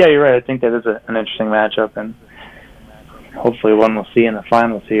 So yeah, you're right. I think that is an interesting matchup, and hopefully one we'll see in the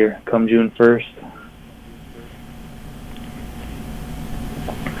finals here come June 1st.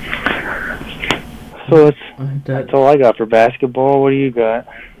 So that's all I got for basketball. What do you got?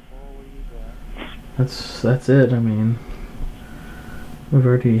 That's it. We've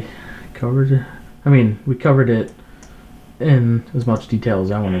already covered it. We covered it in as much detail as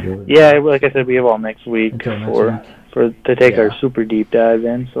I want to do. Yeah, like I said, we have all next week to take our super deep dive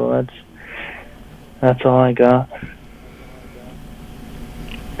in. So that's all I got.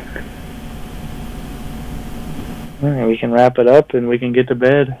 All right, we can wrap it up and we can get to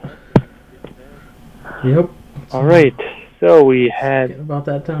bed. Yep. All right. So we had about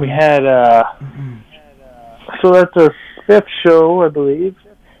that time. We had so that's our 5th show, I believe.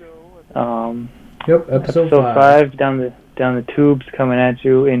 Yep, episode 5 down the tubes coming at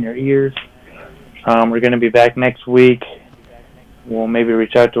you in your ears. We're going to be back next week. We'll maybe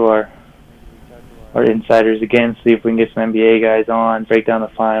reach out to our insiders again, see if we can get some NBA guys on, break down the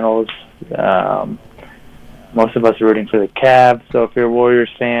finals. Most of us are rooting for the Cavs, so if you're a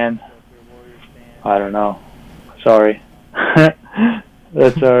Warriors fan, I don't know. Sorry.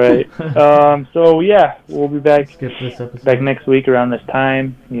 That's all right. So yeah, we'll be back next week around this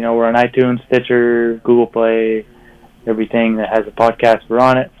time. You know, we're on iTunes, Stitcher, Google Play, everything that has a podcast. We're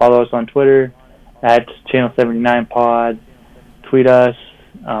on it. Follow us on Twitter at Channel79Pod. Tweet us.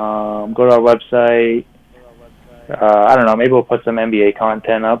 Go to our website. I don't know. Maybe we'll put some NBA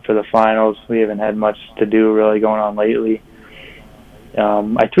content up for the finals. We haven't had much to do really going on lately.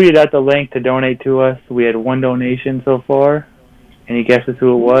 I tweeted out the link to donate to us. We had one donation so far. Any guesses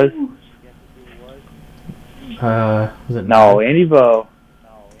who it was? Was it no, Andy Vo.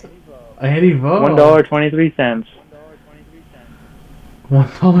 Andy Vo. $1.23.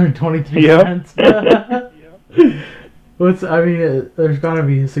 $1.23. There's gotta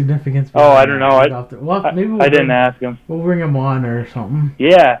be a significance. I don't know. Maybe I didn't ask him. We'll bring him on or something.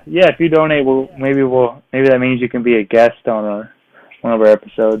 Yeah. If you donate, maybe that means you can be a guest on one of our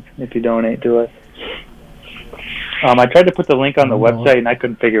episodes if you donate to us. I tried to put the link on the website and I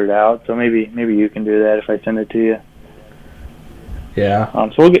couldn't figure it out, so maybe you can do that if I send it to you. Yeah. So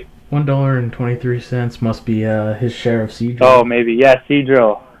we'll get $1.23 must be his share of Seadrill. Oh, maybe. Yeah,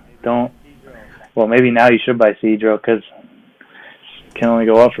 Seadrill. Well, maybe now you should buy Seadrill because it can only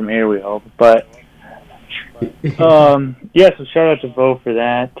go up from here, we hope. But, so shout out to Vo for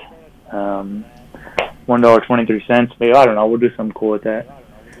that. $1.23. Maybe, I don't know. We'll do something cool with that.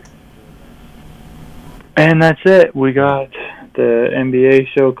 And that's it. We got the NBA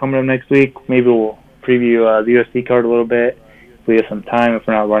show coming up next week. Maybe we'll preview the UFC card a little bit if we have some time, if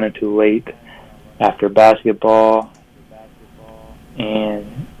we're not running too late after basketball.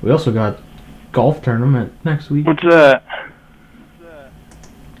 And we also got golf tournament next week. What's that?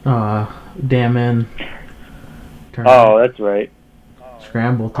 Damn In tournament. Oh, that's right.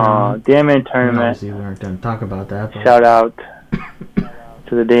 Scramble tournament. Damn In tournament. Obviously, we aren't going to talk about that. But shout out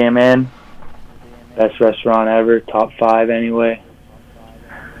to the Damn In. Best restaurant ever. Top 5 anyway.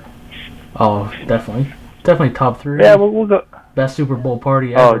 Oh, definitely top 3. Yeah, we'll go. Best Super Bowl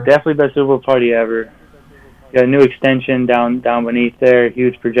party ever. Oh, definitely best Super Bowl party ever. Got a new extension down beneath there.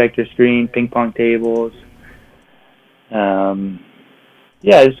 Huge projector screen, ping pong tables. It's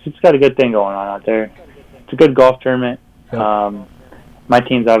got a good thing going on out there. It's a good golf tournament. Yep. My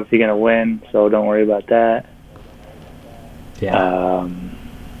team's obviously going to win, so don't worry about that. Yeah.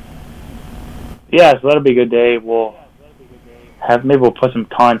 So that'll be a good day. We'll put some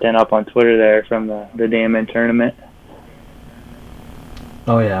content up on Twitter there from the Damn In tournament.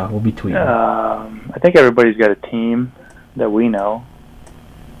 Oh yeah, we'll be tweeting. I think everybody's got a team that we know.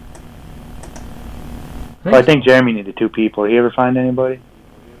 I think Jeremy needed 2 people. Did you ever find anybody?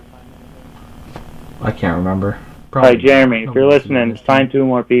 I can't remember. All right, Jeremy, if you're listening, find 2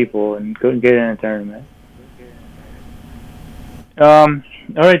 more people and go and get in a tournament. All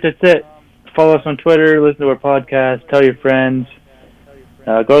right, that's it. Follow us on Twitter, listen to our podcast, tell your friends.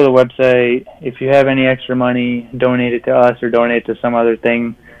 Go to the website. If you have any extra money, donate it to us or donate it to some other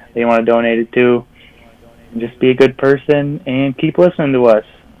thing that you want to donate it to. Just be a good person and keep listening to us.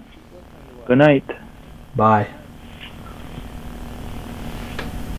 Good night. Bye.